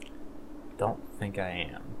 Don't think I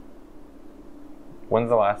am. When's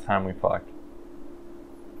the last time we fucked?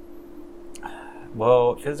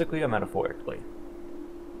 Well, physically or metaphorically?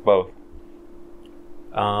 Both.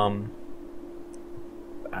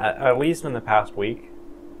 At least in the past week.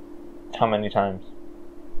 How many times?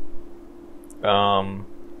 I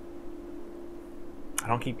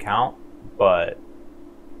don't keep count, but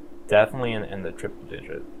definitely in the triple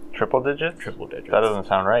digits. Triple digits? Triple digits. That doesn't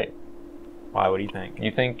sound right. Why? What do you think?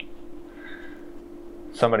 You think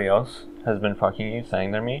somebody else has been fucking you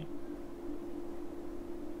saying they're me?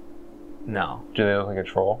 No, Do they look like a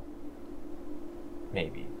troll?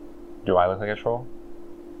 maybe. Do I look like a troll?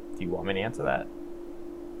 Do you want me to answer that?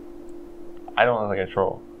 I don't look like a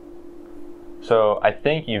troll. So I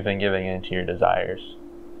think you've been giving in to your desires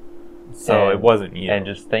So And- it wasn't you. and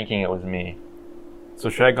just thinking it was me. So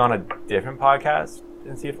should I go on a different podcast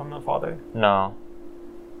and see if I'm the father? No.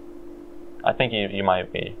 I think you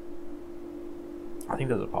might be. I think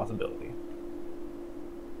there's a possibility.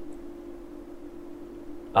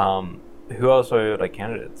 Who else are like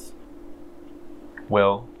candidates?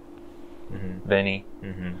 Will, Mm-hmm. Vinny.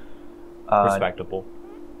 Mm-hmm. Respectable. Respectable.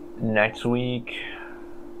 Next week,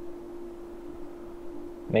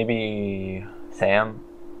 maybe Sam,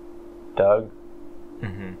 Doug.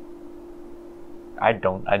 Mm-hmm. I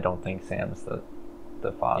don't think Sam's the You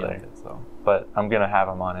don't father, think so? but I'm gonna have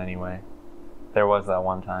him on anyway. There was that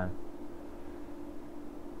one time.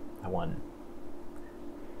 That one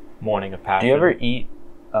morning of passion. Do you ever eat,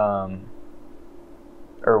 or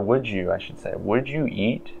would you? I should say, would you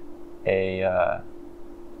eat an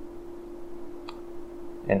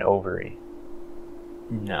ovary?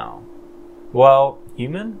 No. Well,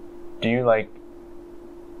 human? Do you like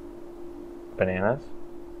bananas?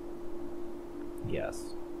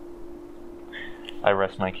 Yes. I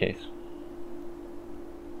rest my case.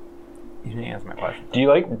 You didn't answer my question. Do you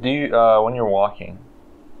when you're walking?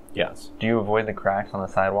 Yes. Do you avoid the cracks on the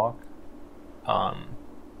sidewalk?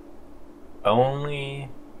 Only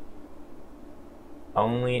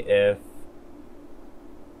if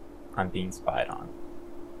I'm being spied on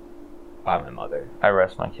by my mother. I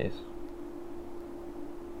rest my case.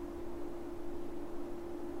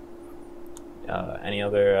 Any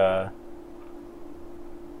other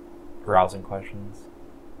rousing questions?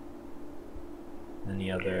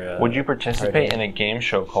 Any other? Would you participate in a game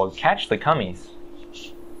show called Catch the Cummies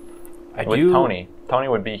with Tony? Tony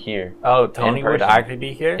would be here. Oh, Tony in would person. actually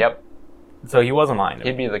be here? Yep, So he wasn't lying to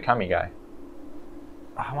he'd me. be the cummy guy.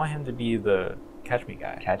 I want him to be the catch me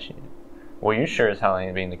guy. Catching. Well, you sure as hell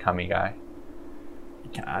ain't being the cummy guy.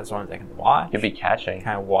 As long as I can watch. You'd be catching.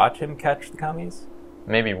 Can I watch him catch the cummies?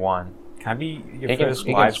 Maybe one. Can I be your He can first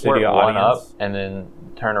live squirt studio one audience? up and then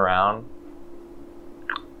turn around,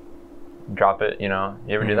 drop it. You know,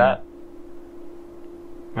 you ever do Mhm. that?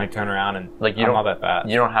 Like turn around and Like you I'm don't not that fast.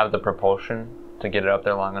 You don't have the propulsion to get it up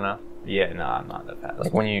there long enough. Yeah, no, I'm not that fast.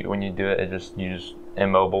 Like when you do it, you just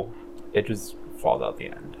immobile. It just falls out the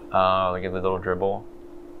end. Like a little dribble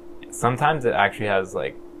Sometimes it actually has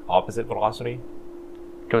like opposite velocity.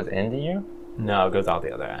 goes into you, No, it goes out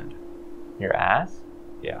the other end. your ass.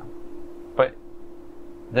 Yeah. But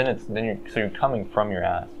then you're coming from your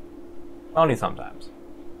ass. Only sometimes.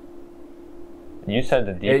 You said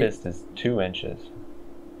the deepest is 2 inches.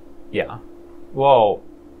 Yeah. Well,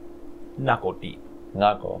 knuckle deep.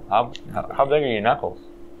 Knuckle. How big are your knuckles?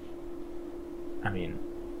 I mean,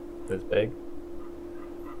 this big.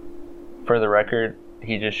 For the record,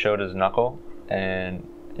 he just showed his knuckle, and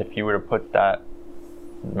if you were to put that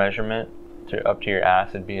measurement up to your ass,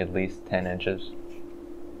 it'd be at least 10 inches.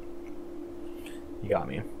 You got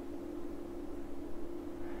me.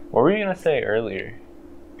 What were you gonna say earlier?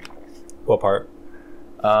 What part?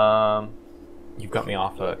 Um. You've got me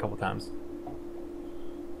off a couple times.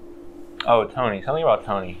 Oh, Tony. Something about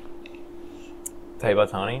Tony. Tell you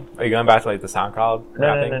about Tony? Are you going back to like the SoundCloud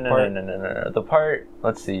rapping part? No. The part.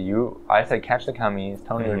 Let's see. I said catch the cummies.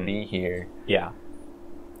 Tony would be here. Yeah.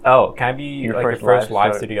 Oh, can I be Your like first your first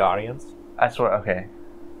live live studio audience? That's what. Okay.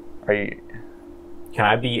 Are you? Can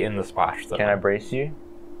I be in the splash zone? Can I brace you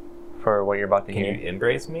for what you're about to Can hear? you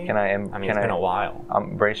embrace me? Can I? I mean, it's been a while.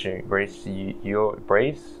 Brace you. Brace you. You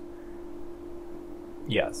brace.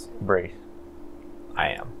 Yes, Brace. I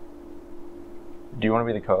am. Do you want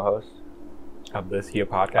to be the co-host Of this here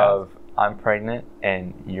podcast? of I'm Pregnant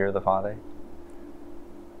and You're the Father?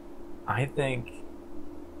 I think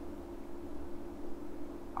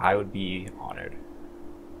I would be honored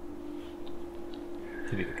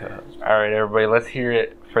to be the co-host. All right, everybody, let's hear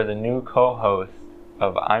it for the new co-host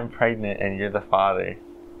of I'm Pregnant and You're the Father,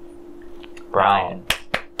 Brian.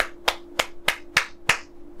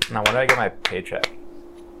 Now, when do I get my paycheck?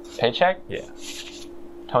 Paycheck? Yeah.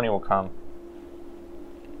 Tony will come.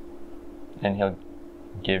 And he'll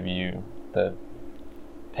give you the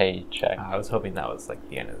paycheck. I was hoping that was like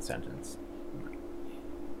the end of the sentence.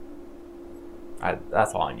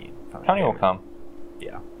 That's all I need. From Tony will him. come.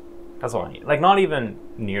 Yeah. That's all I need. Like, not even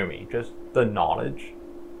near me, just the knowledge.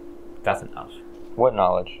 That's enough. What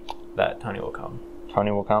knowledge? That Tony will come.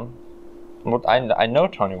 Tony will come? Well, I know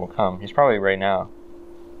Tony will come. He's probably right now.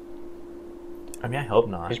 I mean, I hope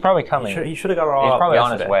not. He's probably coming. He should have got it all He's out probably on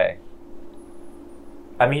yesterday. his way.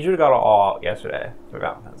 I mean, he should have got it all out yesterday for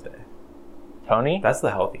Valentine's Day. Tony? That's the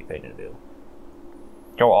healthy thing to do.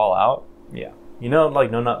 Go all out? Yeah. You know, like,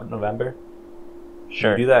 no, not November?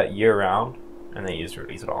 Sure. You do that year round, and then you just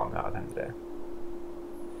release it all on Valentine's Day.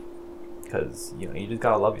 Because, you know, you just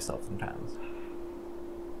gotta love yourself sometimes.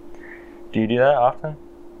 Do you do that often?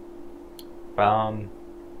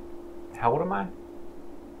 How old am I?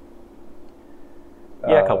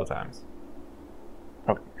 Yeah, a couple times.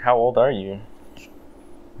 Okay. How old are you?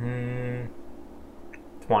 20.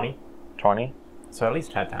 20? So at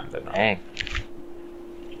least 10 times I've done it. Dang.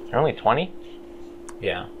 You're only 20?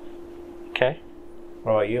 Yeah. Okay.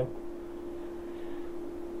 What about you?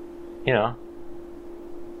 You know.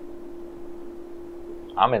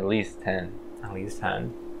 I'm at least 10. At least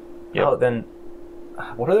 10. Yep. Oh, then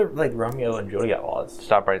What are the, like, Romeo and Juliet laws?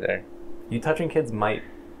 Stop right there. You touching kids might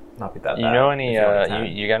not be that bad. You know any? if you're only 10.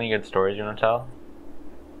 You got any good stories you want to tell?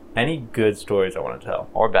 Any good stories I want to tell?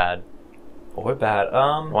 Or bad? Or bad?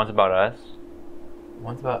 One's about us.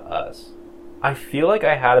 One's about us. I feel like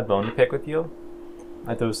I had a bone to pick with you.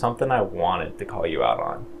 Like there was something I wanted to call you out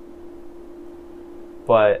on.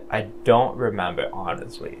 But I don't remember,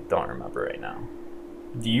 honestly. Don't remember right now.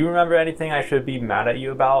 Do you remember anything I should be mad at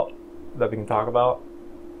you about that we can talk about?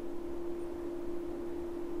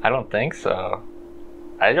 I don't think so.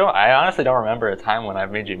 I honestly don't remember a time when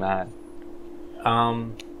I've made you mad.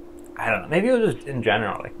 I don't know. Maybe it was just in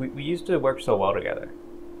general. Like we used to work so well together.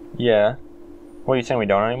 Yeah. What are you saying? We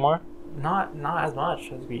don't anymore? Not as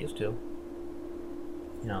much as we used to.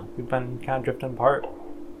 You know, we've been kind of drifting apart.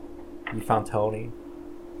 You found Tony.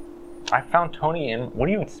 I found Tony in. What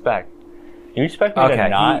do you expect? You expect me Okay, to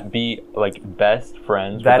not be like best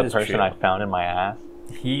friends That with is the person true. I found in my ass?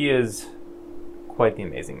 He is quite the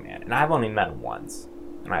amazing man, and I've only met him once,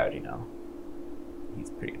 and I already know he's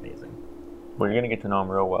pretty amazing. Well, you're gonna get to know him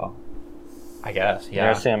real well. I guess, You're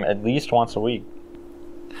gonna see him at least once a week.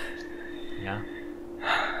 Yeah.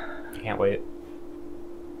 Can't wait.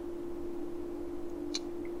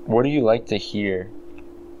 What do you like to hear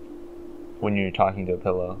when you're talking to a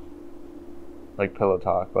pillow? Like pillow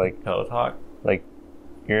talk, like Pillow talk.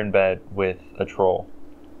 you're in bed with a troll.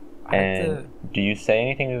 I have to, Do you say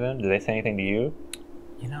anything to them? Do they say anything to you?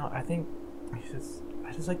 you know, I think I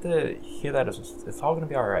just like to hear that it's all gonna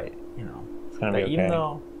be all right. You know, It's gonna be that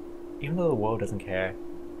okay. even though the world doesn't care,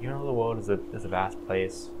 even though the world is a vast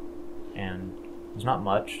place, and there's not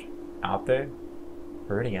much out there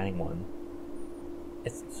hurting anyone,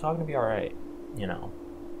 it's all gonna be all right. You know,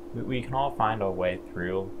 we can all find our way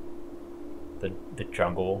through the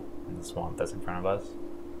jungle and the swamp that's in front of us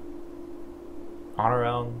on our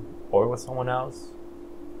own or with someone else,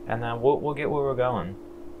 and then we'll get where we're going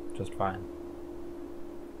just fine.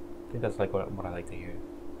 I think that's like what I like to hear.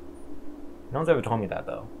 No one's ever told me that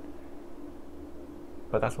though,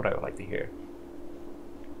 but that's what I would like to hear.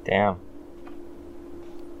 Damn.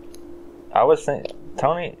 I was thinking,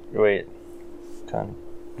 Tony.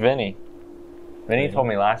 Vinny. Vinny told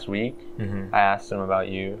me last week. Mm-hmm. I asked him about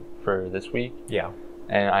you for this week, Yeah.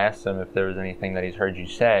 and I asked him if there was anything that he's heard you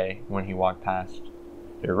say when he walked past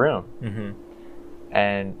your room, Mm-hmm.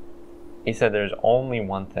 and he said there's only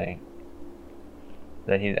one thing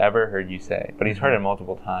that he's ever heard you say, but he's heard it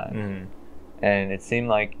multiple times, Mm-hmm. and it seemed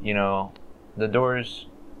like, you know, the doors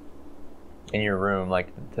in your room,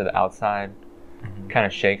 like to the outside, Mm-hmm. kind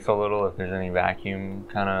of shakes a little if there's any vacuum,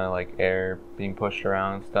 kind of like air being pushed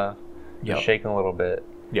around and stuff. Yep. Just shaking a little bit,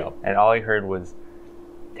 Yep. and all he heard was,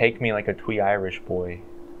 "Take me like a twee Irish boy."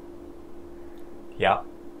 Yeah.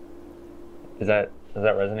 Does that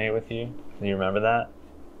resonate with you? Do you remember that?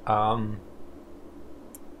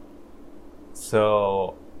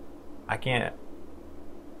 So I can't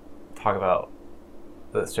talk about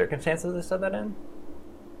the circumstances I said that in,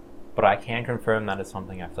 but I can confirm that is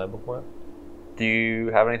something I've said before. Do you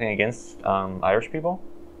have anything against Irish people?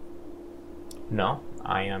 No,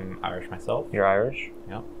 I am Irish myself. You're Irish?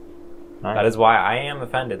 Yep. Nice. That is why I am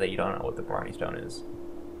offended that you don't know what the Blarney Stone is.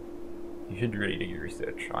 You should really do your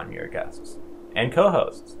research on your guests and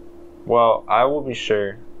co-hosts. Well, I will be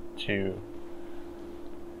sure to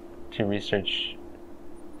research.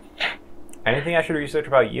 Anything I should research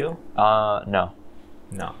about you? No,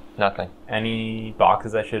 No. nothing. Any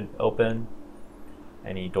boxes I should open?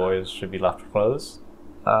 Any doors should be left closed?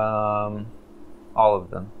 All of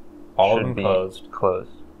them. All of should them be closed.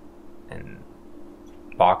 Closed. And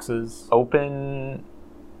boxes? Open.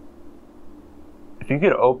 If you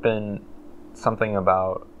could open something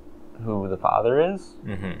about who the father is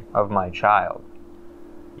Mm-hmm. of my child,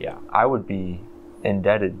 Yeah. I would be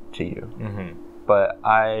indebted to you. Mm-hmm. But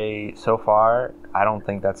so far, I don't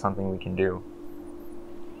think that's something we can do.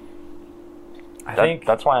 I think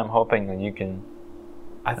That's why I'm hoping that you can.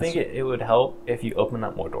 it would help if you open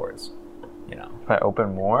up more doors. You know, If I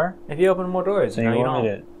open more, if you open more doors, so you know, you you want me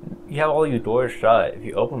don't. You have all your doors shut. If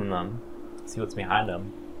you open them, see what's behind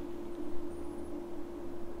them.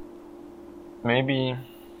 maybe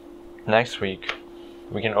next week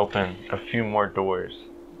we can open a few more doors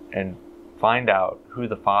and find out who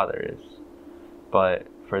the father is. But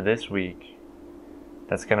for this week,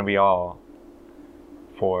 that's gonna be all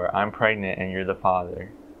for I'm Pregnant and You're the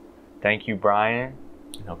Father. Thank you, Brian,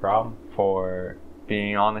 No problem. for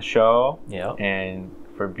being on the show Yeah. and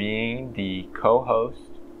for being the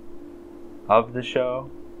co-host of the show.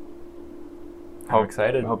 I'm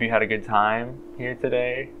excited. Hope you had a good time here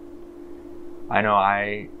today. I know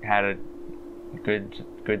I had a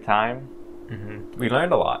good time. We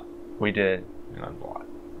learned a lot. We did. We learned a lot.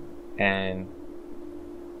 And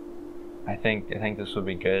I think this will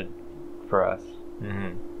be good for us.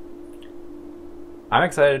 I'm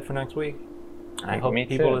excited for next week. I hope Me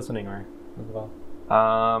people too. listening are as well.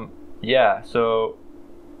 Yeah, so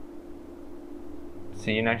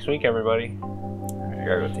see you next week, everybody. I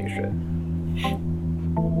gotta go take a shit.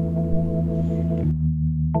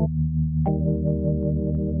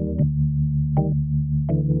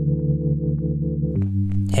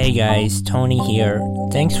 Hey guys, Tony here.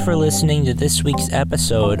 Thanks for listening to this week's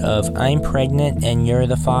episode of I'm Pregnant and You're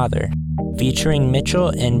the Father, featuring Mitchell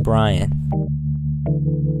and Brian.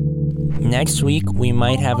 Next week we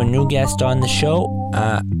might have a new guest on the show.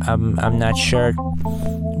 I'm not sure.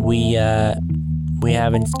 We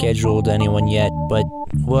haven't scheduled anyone yet, but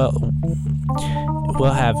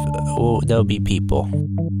there'll be people.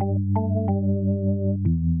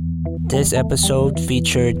 This episode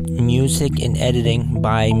featured music and editing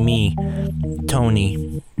by me,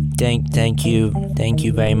 Tony. Thank you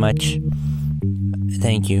very much.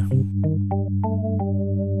 Thank you.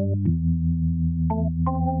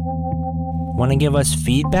 Want to give us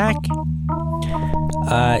feedback?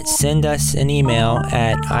 Send us an email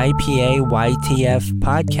at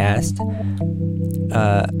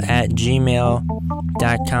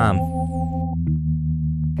ipaytfpodcast@gmail.com.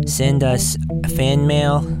 Send us fan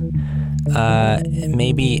mail.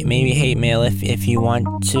 Maybe hate mail if you want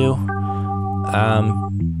to.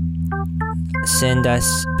 Send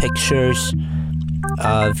us pictures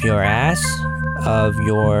of your ass, of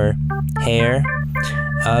your hair,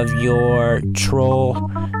 of your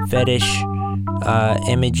troll fetish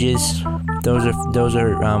images. Those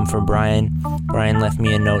are for Brian. Brian left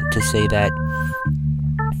me a note to say that.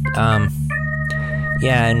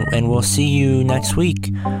 Yeah, and we'll see you next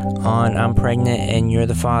week on I'm Pregnant and You're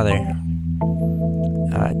the Father.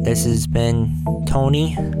 This has been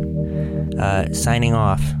Tony, signing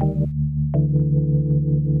off.